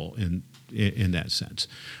gospel in that sense.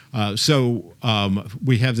 So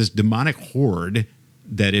we have this demonic horde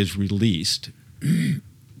that is released.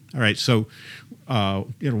 All right, so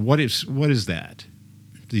what is that?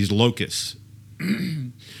 These locusts,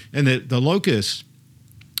 and the locusts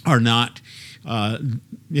are not,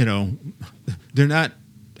 they're not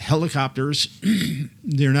helicopters,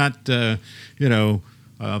 they're not,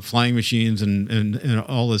 flying machines and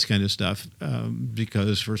all this kind of stuff,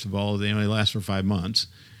 because first of all, they only last for 5 months,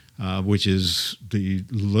 which is the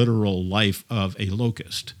literal life of a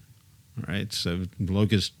locust. All right, so the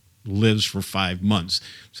locust lives for 5 months,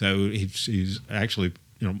 so he's actually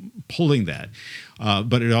pulling that.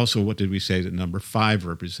 But it also, what did we say that number 5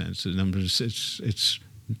 represents? The number it's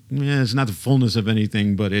not the fullness of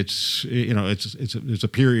anything, but it's a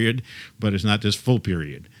period, but it's not this full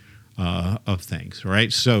period of things,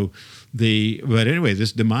 right? So but anyway,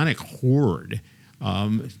 this demonic horde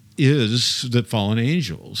is the fallen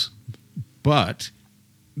angels, but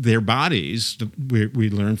their bodies,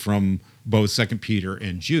 we learn from both 2 Peter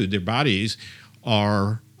and Jude, their bodies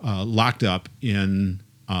are locked up in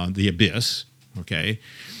the abyss, okay,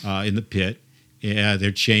 in the pit. Yeah,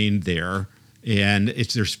 they're chained there, and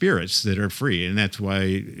it's their spirits that are free, and that's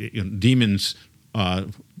why demons. All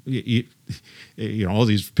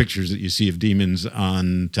these pictures that you see of demons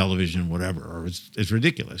on television, whatever, it's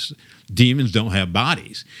ridiculous. Demons don't have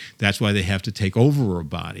bodies. That's why they have to take over a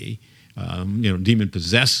body. Demon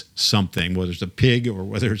possess something, whether it's a pig or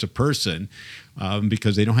whether it's a person,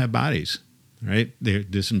 because they don't have bodies, right? They're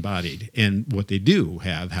disembodied. And what they do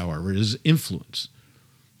have, however, is influence.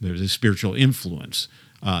 There's a spiritual influence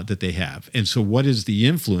that they have. And so what is the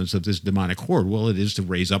influence of this demonic horde? Well, it is to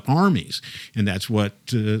raise up armies. And that's what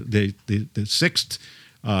the sixth,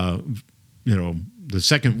 the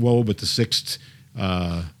second woe, but the sixth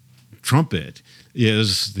trumpet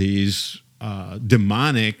is these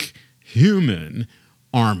demonic human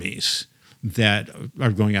armies that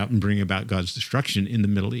are going out and bringing about God's destruction in the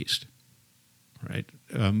Middle East, right?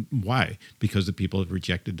 Why? Because the people have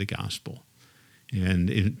rejected the gospel. And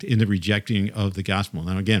in the rejecting of the gospel.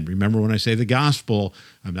 Now, again, remember when I say the gospel,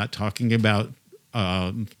 I'm not talking about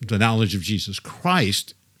the knowledge of Jesus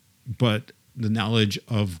Christ, but the knowledge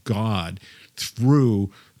of God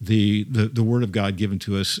through the word of God given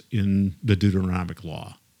to us in the Deuteronomic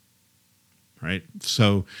law. Right,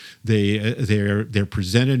 so they're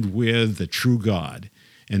presented with the true God,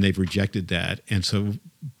 and they've rejected that, and so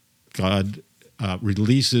God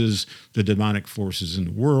releases the demonic forces in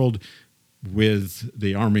the world with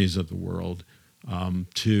the armies of the world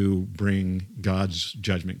to bring God's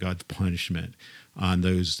judgment, God's punishment on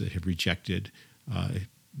those that have rejected,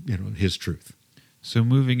 His truth. So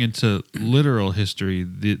moving into literal history,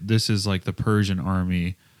 this is like the Persian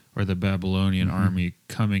army or the Babylonian army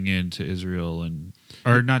coming into Israel,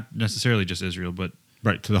 or not necessarily just Israel, but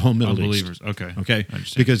right to the whole Middle unbelievers. East. Okay,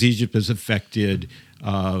 Because Egypt is affected.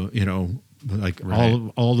 Right.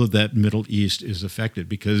 All of that Middle East is affected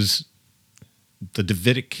because the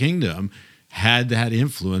Davidic kingdom had that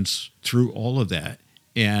influence through all of that,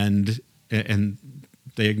 and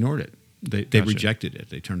they ignored it. They Gotcha. rejected it.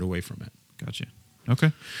 They turned away from it. Gotcha.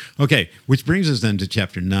 Okay, which brings us then to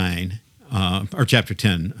chapter 9. Or chapter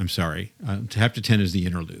 10, I'm sorry. Chapter 10 is the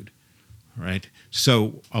interlude, right?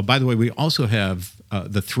 So, by the way, we also have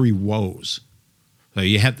the 3 woes. So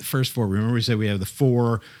you have the first 4. Remember we said we have the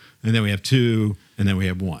 4, and then we have 2, and then we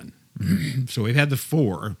have 1. So we've had the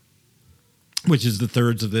 4, which is the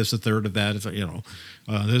thirds of this, a third of that.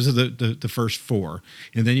 Those are the first four.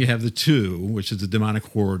 And then you have the two, which is the demonic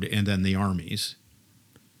horde, and then the armies.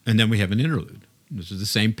 And then we have an interlude. This is the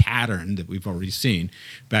same pattern that we've already seen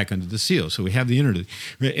back under the seal. So we have the interlude.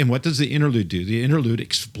 And what does the interlude do? The interlude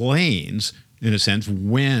explains, in a sense,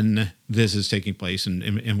 when this is taking place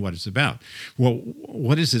and what it's about. Well,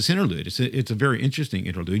 what is this interlude? It's a very interesting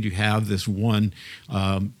interlude. You have this one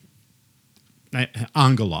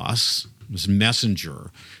angelos, this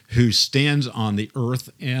messenger, who stands on the earth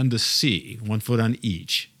and the sea, 1 foot on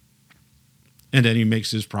each. And then he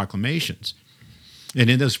makes his proclamations. And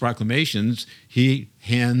in those proclamations, he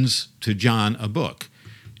hands to John a book.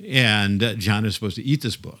 And John is supposed to eat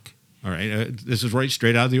this book. All right. This is right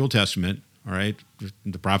straight out of the Old Testament. All right.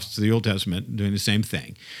 The prophets of the Old Testament doing the same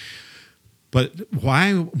thing. But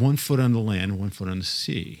why 1 foot on the land, 1 foot on the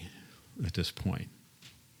sea at this point?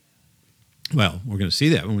 Well, we're going to see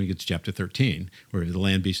that when we get to chapter 13, where the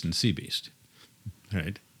land beast and the sea beast. All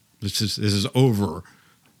right. This is over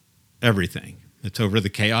everything. It's over the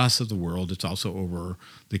chaos of the world. It's also over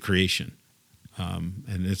the creation,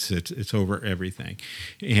 and it's over everything.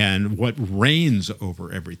 And what reigns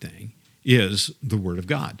over everything is the Word of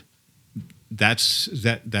God. That's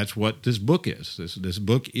what this book is. This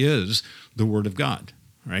book is the Word of God.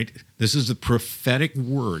 Right? This is the prophetic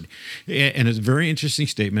word, and it's a very interesting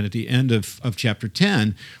statement at the end of chapter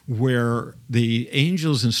 10, where the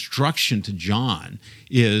angel's instruction to John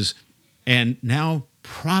is, and now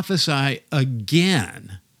prophesy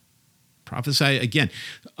again. Prophesy again.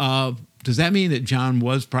 Does that mean that John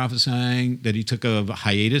was prophesying, that he took a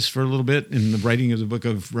hiatus for a little bit in the writing of the book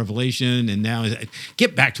of Revelation, and now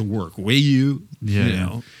get back to work, will you? Yeah. You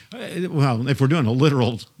know? Well, if we're doing a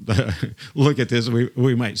literal look at this,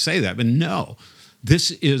 we might say that, but no.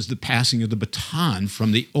 This is the passing of the baton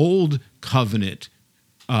from the old covenant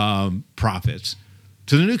prophets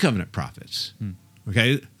to the new covenant prophets.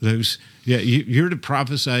 Okay, you're to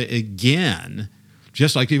prophesy again,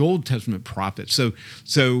 just like the Old Testament prophets.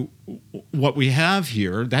 So what we have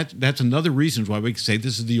here, that's another reason why we can say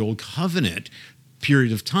this is the Old Covenant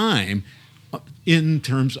period of time in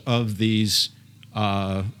terms of these,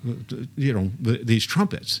 these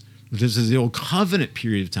trumpets. This is the Old Covenant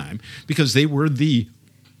period of time because they were the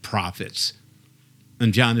prophets,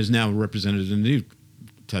 and John is now represented in the New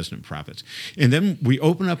Testament prophets. And then we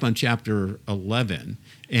open up on chapter 11,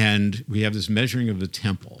 and we have this measuring of the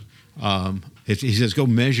temple. He says, go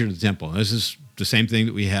measure the temple. And this is the same thing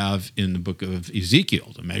that we have in the book of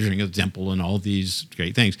Ezekiel, the measuring of the temple and all these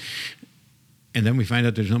great things. And then we find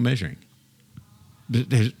out there's no measuring.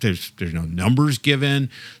 There's no numbers given.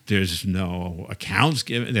 There's no accounts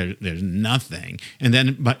given. There's nothing. And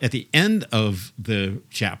then, but at the end of the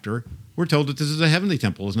chapter, we're told that this is a heavenly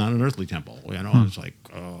temple. It's not an earthly temple. It's like,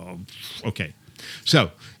 okay.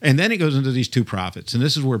 So, and then it goes into these two prophets, and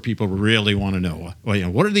this is where people really want to know,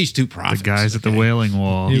 what are these two prophets? The guys at the Wailing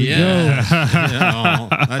Wall. Yeah,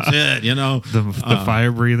 that's it. The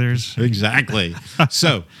fire breathers. Exactly.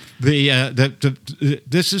 So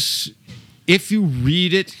this is, if you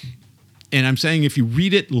read it, and I'm saying if you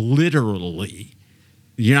read it literally,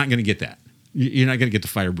 you're not going to get that. You're not going to get the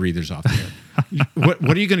fire breathers off there. What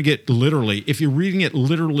are you going to get literally? If you're reading it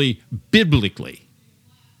literally, biblically,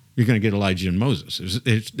 you're going to get Elijah and Moses.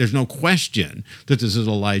 There's no question that this is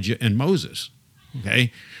Elijah and Moses.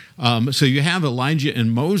 Okay? So you have Elijah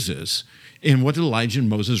and Moses, and what do Elijah and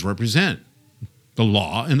Moses represent? The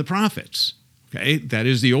law and the prophets. Okay? That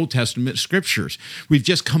is the Old Testament scriptures. We've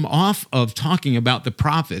just come off of talking about the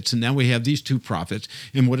prophets, and now we have these two prophets,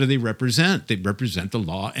 and what do they represent? They represent the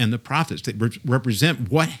law and the prophets. They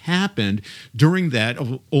represent what happened during that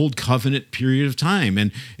Old Covenant period of time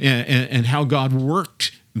and how God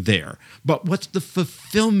worked there. But what's the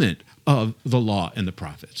fulfillment of the law and the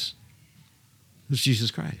prophets? It's Jesus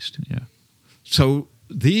Christ. Yeah. So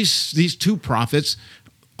these two prophets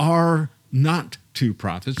are not two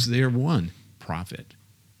prophets. They are one prophet.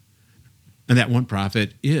 And that one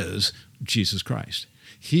prophet is Jesus Christ.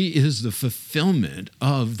 He is the fulfillment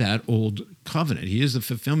of that old covenant. He is the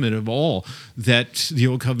fulfillment of all that the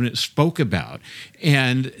old covenant spoke about.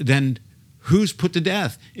 And then who's put to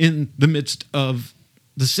death in the midst of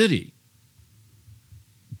the city?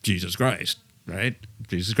 Jesus Christ, right?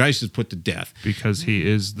 Jesus Christ is put to death. Because he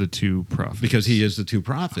is the two prophets. Because he is the two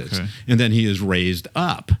prophets. Okay. And then he is raised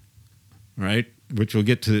up, right? Which we'll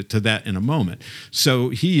get to that in a moment. So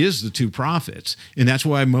he is the two prophets. And that's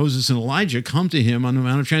why Moses and Elijah come to him on the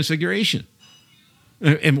Mount of Transfiguration.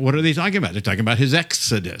 And what are they talking about? They're talking about his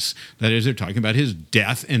exodus. That is, they're talking about his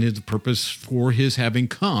death and his purpose for his having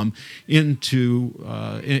come into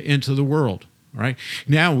the world. All right.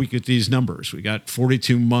 Now we get these numbers. We got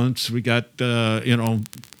 42 months. We got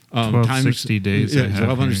 1260 days.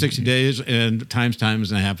 1260 days and times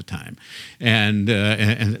and a half a time. And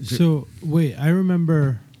So wait, I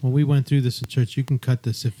remember when we went through this in church. You can cut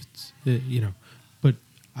this if it's but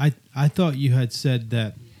I thought you had said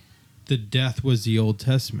that the death was the Old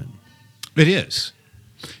Testament. it is.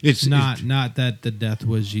 It's Not that the death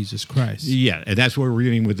was Jesus Christ. Yeah, and that's what we're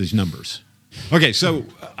reading with these numbers. Okay, so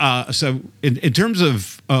in terms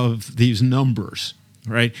of these numbers,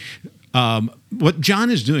 right? What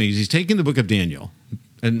John is doing is he's taking the book of Daniel,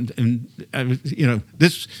 and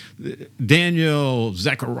this Daniel,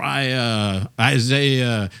 Zechariah,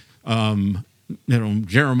 Isaiah,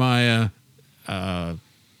 Jeremiah.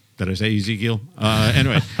 Did I say Ezekiel?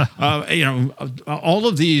 Anyway, all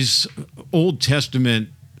of these Old Testament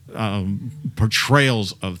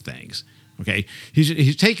portrayals of things. Okay,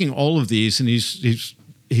 he's taking all of these and he's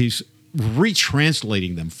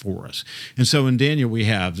retranslating them for us. And so in Daniel we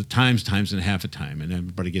have the times and a half a time, and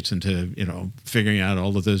everybody gets into figuring out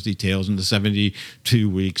all of those details in the 72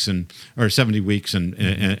 weeks or 70 weeks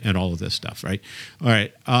and all of this stuff. Right. All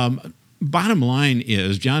right. Bottom line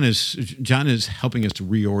is John is helping us to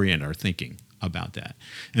reorient our thinking about that.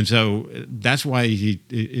 And so that's why he,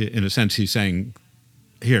 in a sense, he's saying,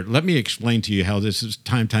 here, let me explain to you how this is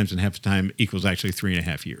times and a half time equals actually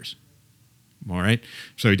 3.5 years. All right.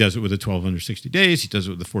 So he does it with the 1260 days. He does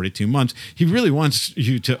it with the 42 months. He really wants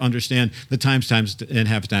you to understand the times and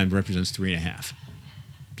half time represents 3.5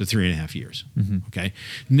 to 3.5 years. Mm-hmm. Okay.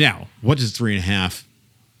 Now, what does 3.5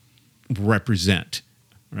 represent?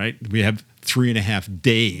 Right, we have 3.5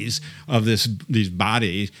 days of these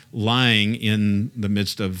bodies lying in the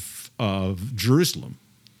midst of Jerusalem.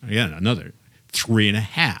 Again, another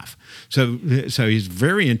 3.5. So he's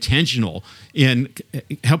very intentional in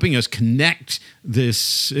helping us connect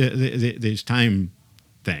these time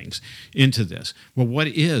things into this. Well, what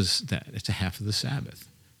is that? It's a half of the Sabbath.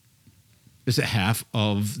 It's a half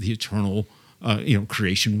of the eternal,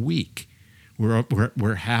 creation week.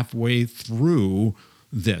 We're halfway through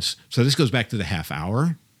this. So this goes back to the half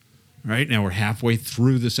hour, right? Now we're halfway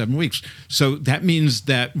through the 7 weeks. So that means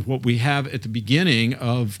that what we have at the beginning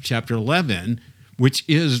of chapter 11, which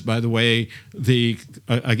is, by the way,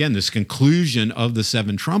 this conclusion of the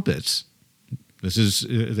 7 trumpets. This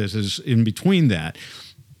is in between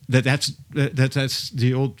that's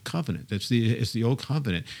the old covenant. It's the old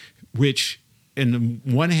covenant, which, in the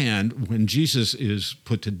one hand, when Jesus is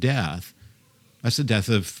put to death, that's the death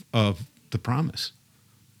of the promise.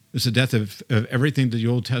 It's the death of everything that the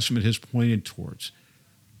Old Testament has pointed towards.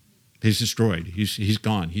 He's destroyed. He's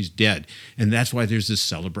gone. He's dead. And that's why there's this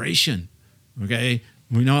celebration, okay?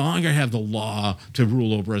 We no longer have the law to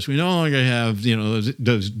rule over us. We no longer have,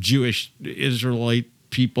 those Jewish Israelite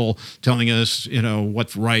people telling us,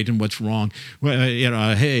 what's right and what's wrong. Well,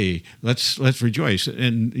 hey, let's rejoice.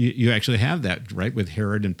 And you actually have that, right, with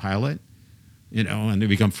Herod and Pilate. And they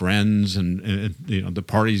become friends, and the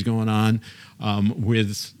party's going on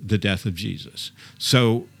with the death of Jesus.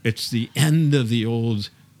 So it's the end of the old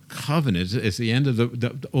covenant. It's the end of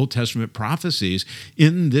the Old Testament prophecies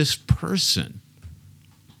in this person,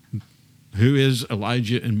 who is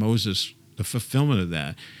Elijah and Moses, the fulfillment of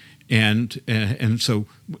that. And so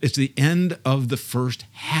it's the end of the first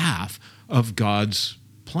half of God's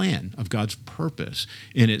plan, of God's purpose.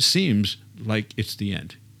 And it seems like it's the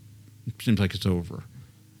end. It seems like it's over.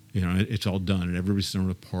 It's all done, and everybody's throwing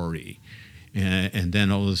a party. And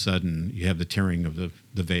then all of a sudden, you have the tearing of the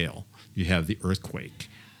veil. You have the earthquake.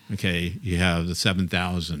 Okay, you have the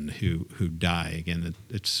 7,000 who die. Again,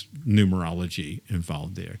 it's numerology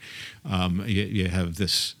involved there. You have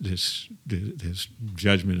this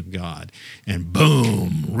judgment of God, and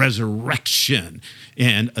boom, resurrection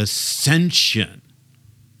and ascension.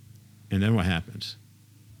 And then what happens?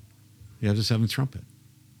 You have the 7th trumpet.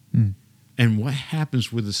 And what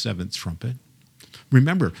happens with the 7th trumpet?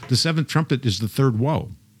 Remember, the 7th trumpet is the 3rd woe.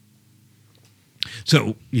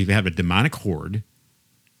 So you have a demonic horde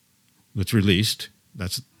that's released.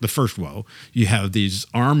 That's the first woe. You have these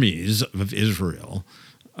armies of Israel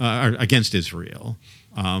against Israel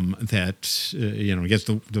that against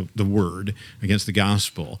the word, against the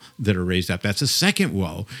gospel, that are raised up. That's the 2nd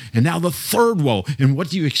woe, and now the 3rd woe. And what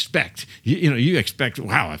do you expect? You expect,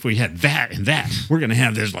 wow, if we had that and that, we're going to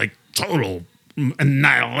have this like total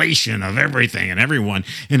annihilation of everything and everyone.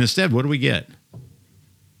 And instead, what do we get?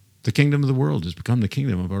 The kingdom of the world has become the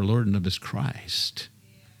kingdom of our Lord and of His Christ,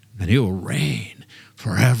 and He will reign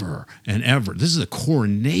forever and ever. This is a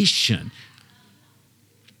coronation.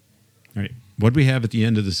 All right. What do we have at the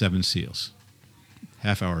end of the 7 seals?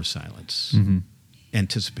 Half hour of silence. Mm-hmm.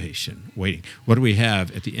 anticipation, waiting. What do we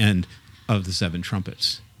have at the end of the seven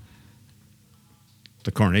trumpets?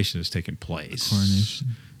 The coronation has taken place.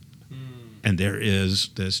 Coronation. And there is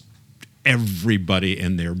this, everybody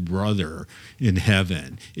and their brother in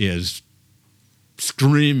heaven is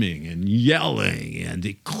screaming and yelling and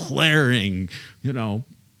declaring, whoa,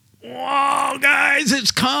 guys,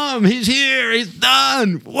 it's come. He's here. He's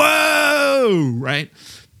done. Whoa, right?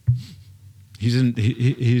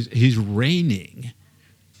 He's reigning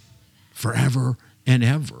forever and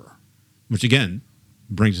ever, which again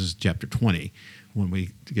brings us to chapter 20 when we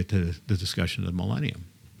get to the discussion of the millennium.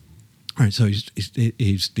 All right, so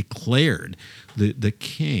he's declared the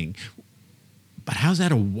king. But how's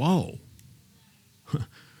that a woe?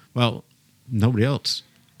 Well, nobody else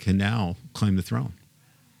can now claim the throne.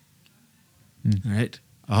 All right?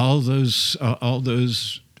 All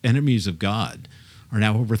those enemies of God are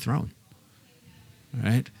now overthrown. All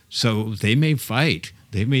right? So they may fight.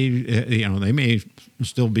 They may they may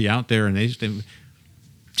still be out there, and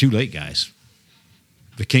too late, guys.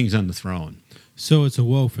 The king's on the throne. So it's a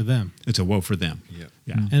woe for them. It's a woe for them.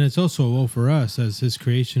 Yeah. And it's also a woe for us as his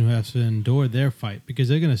creation who has to endure their fight, because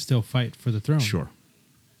they're going to still fight for the throne. Sure.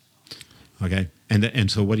 Okay.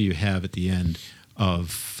 And so what do you have at the end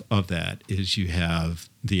of that is you have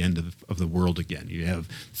the end of the world again. You have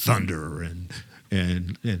thunder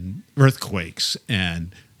and earthquakes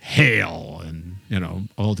and hail and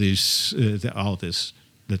all this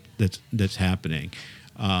that's happening.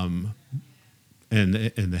 And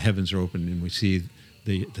the heavens are open, and we see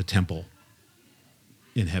the temple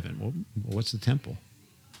in heaven. Well, what's the temple?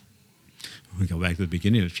 We go back to the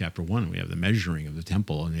beginning of chapter 1, and we have the measuring of the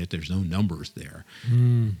temple, and yet there's no numbers there.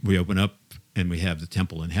 We open up, and we have the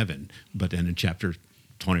temple in heaven. But then in chapter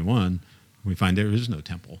 21, we find there is no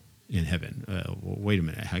temple in heaven. Well, wait a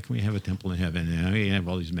minute. How can we have a temple in heaven? And we have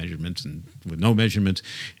all these measurements, and with no measurements.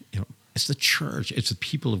 It's the church. It's the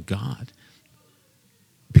people of God.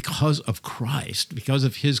 Because of Christ, because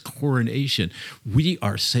of his coronation, we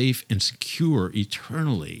are safe and secure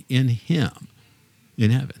eternally in him,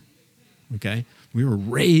 in heaven. Okay? We were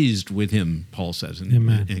raised with him, Paul says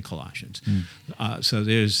in Colossians. So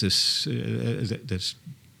there's this,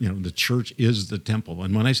 the church is the temple.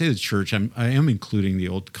 And when I say the church, I am including the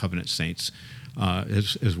Old Covenant saints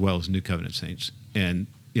as well as New Covenant saints. And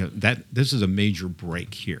this is a major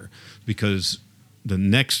break here, because the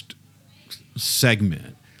next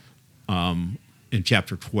segment in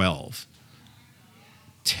chapter 12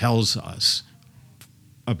 tells us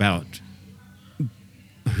about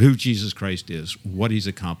who Jesus Christ is, what he's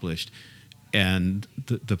accomplished, and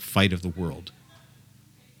the fight of the world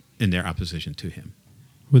in their opposition to him.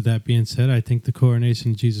 With that being said, I think the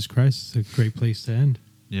coronation of Jesus Christ is a great place to end.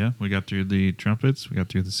 Yeah, we got through the trumpets, we got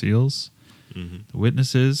through the seals, the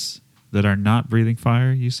witnesses that are not breathing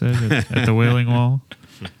fire, you said, at the Wailing Wall.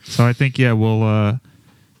 So I think,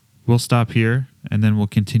 we'll stop here, and then we'll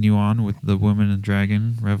continue on with the woman and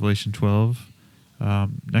dragon, Revelation 12,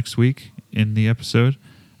 next week in the episode.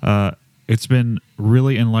 It's been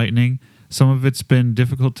really enlightening. Some of it's been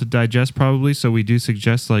difficult to digest probably, so we do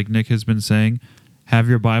suggest, like Nick has been saying, have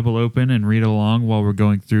your Bible open and read along while we're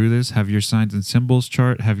going through this. Have your signs and symbols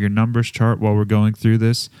chart. Have your numbers chart while we're going through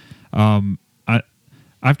this.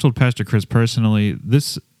 I've told Pastor Chris personally,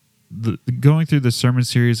 going through this sermon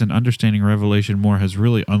series and understanding Revelation more has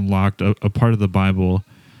really unlocked a part of the Bible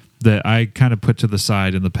that I kind of put to the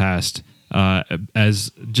side in the past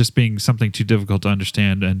as just being something too difficult to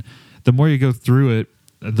understand. And the more you go through it,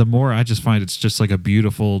 the more I just find it's just like a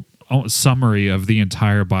beautiful summary of the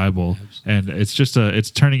entire Bible. And it's just it's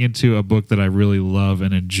turning into a book that I really love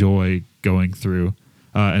and enjoy going through.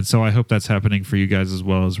 And so I hope that's happening for you guys as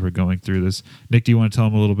well as we're going through this. Nick, do you want to tell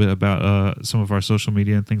them a little bit about some of our social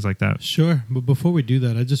media and things like that? Sure. But before we do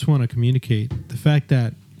that, I just want to communicate the fact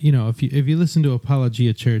that, if you listen to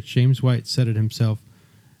Apologia Church, James White said it himself,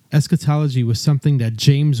 eschatology was something that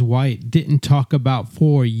James White didn't talk about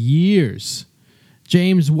for years.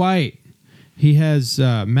 James White, he has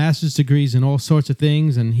master's degrees in all sorts of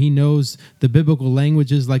things, and he knows the biblical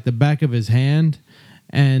languages like the back of his hand,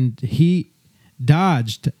 and he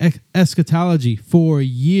dodged eschatology for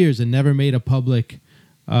years and never made a public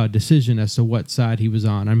decision as to what side he was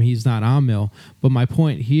on. I mean, he's not Amil, but my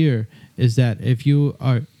point here is that if you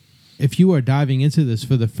are diving into this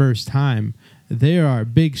for the first time, there are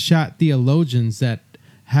big shot theologians that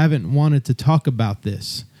haven't wanted to talk about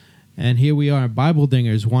this, and here we are, Bible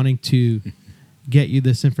dingers, wanting to get you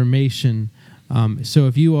this information. So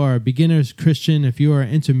if you are a beginner's Christian, if you are an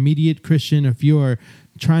intermediate Christian, if you are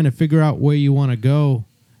trying to figure out where you want to go,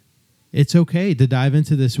 it's okay to dive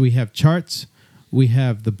into this. We have charts, We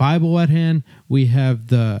have the Bible at hand. We have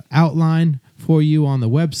the outline for you on the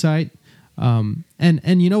website. And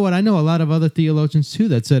you know what? I know a lot of other theologians too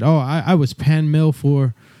that said, "Oh, I was pan mill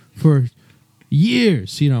for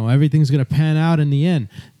years. Everything's going to pan out in the end."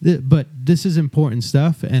 But this is important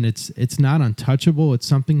stuff, and it's not untouchable. It's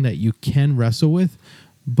something that you can wrestle with.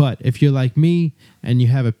 But if you're like me and you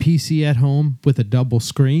have a PC at home with a double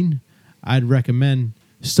screen, I'd recommend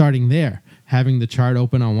starting there, having the chart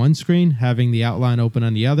open on one screen, having the outline open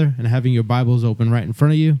on the other, and having your Bibles open right in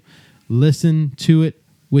front of you. Listen to it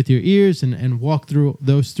with your ears and walk through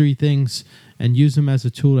those three things and use them as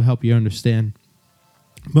a tool to help you understand.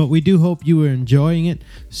 But we do hope you are enjoying it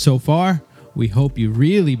so far. We hope you've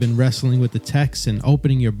really been wrestling with the text and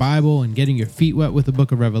opening your Bible and getting your feet wet with the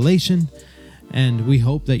book of Revelation. And we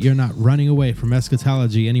hope that you're not running away from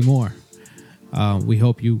eschatology anymore. We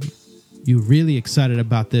hope you're really excited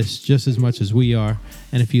about this just as much as we are.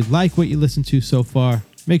 And if you like what you listened to so far,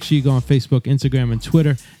 make sure you go on Facebook, Instagram, and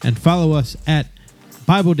Twitter and follow us at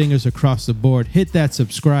Bible Dingers across the board. Hit that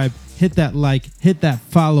subscribe, hit that like, hit that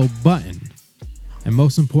follow button. And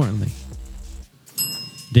most importantly,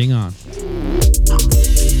 ding on.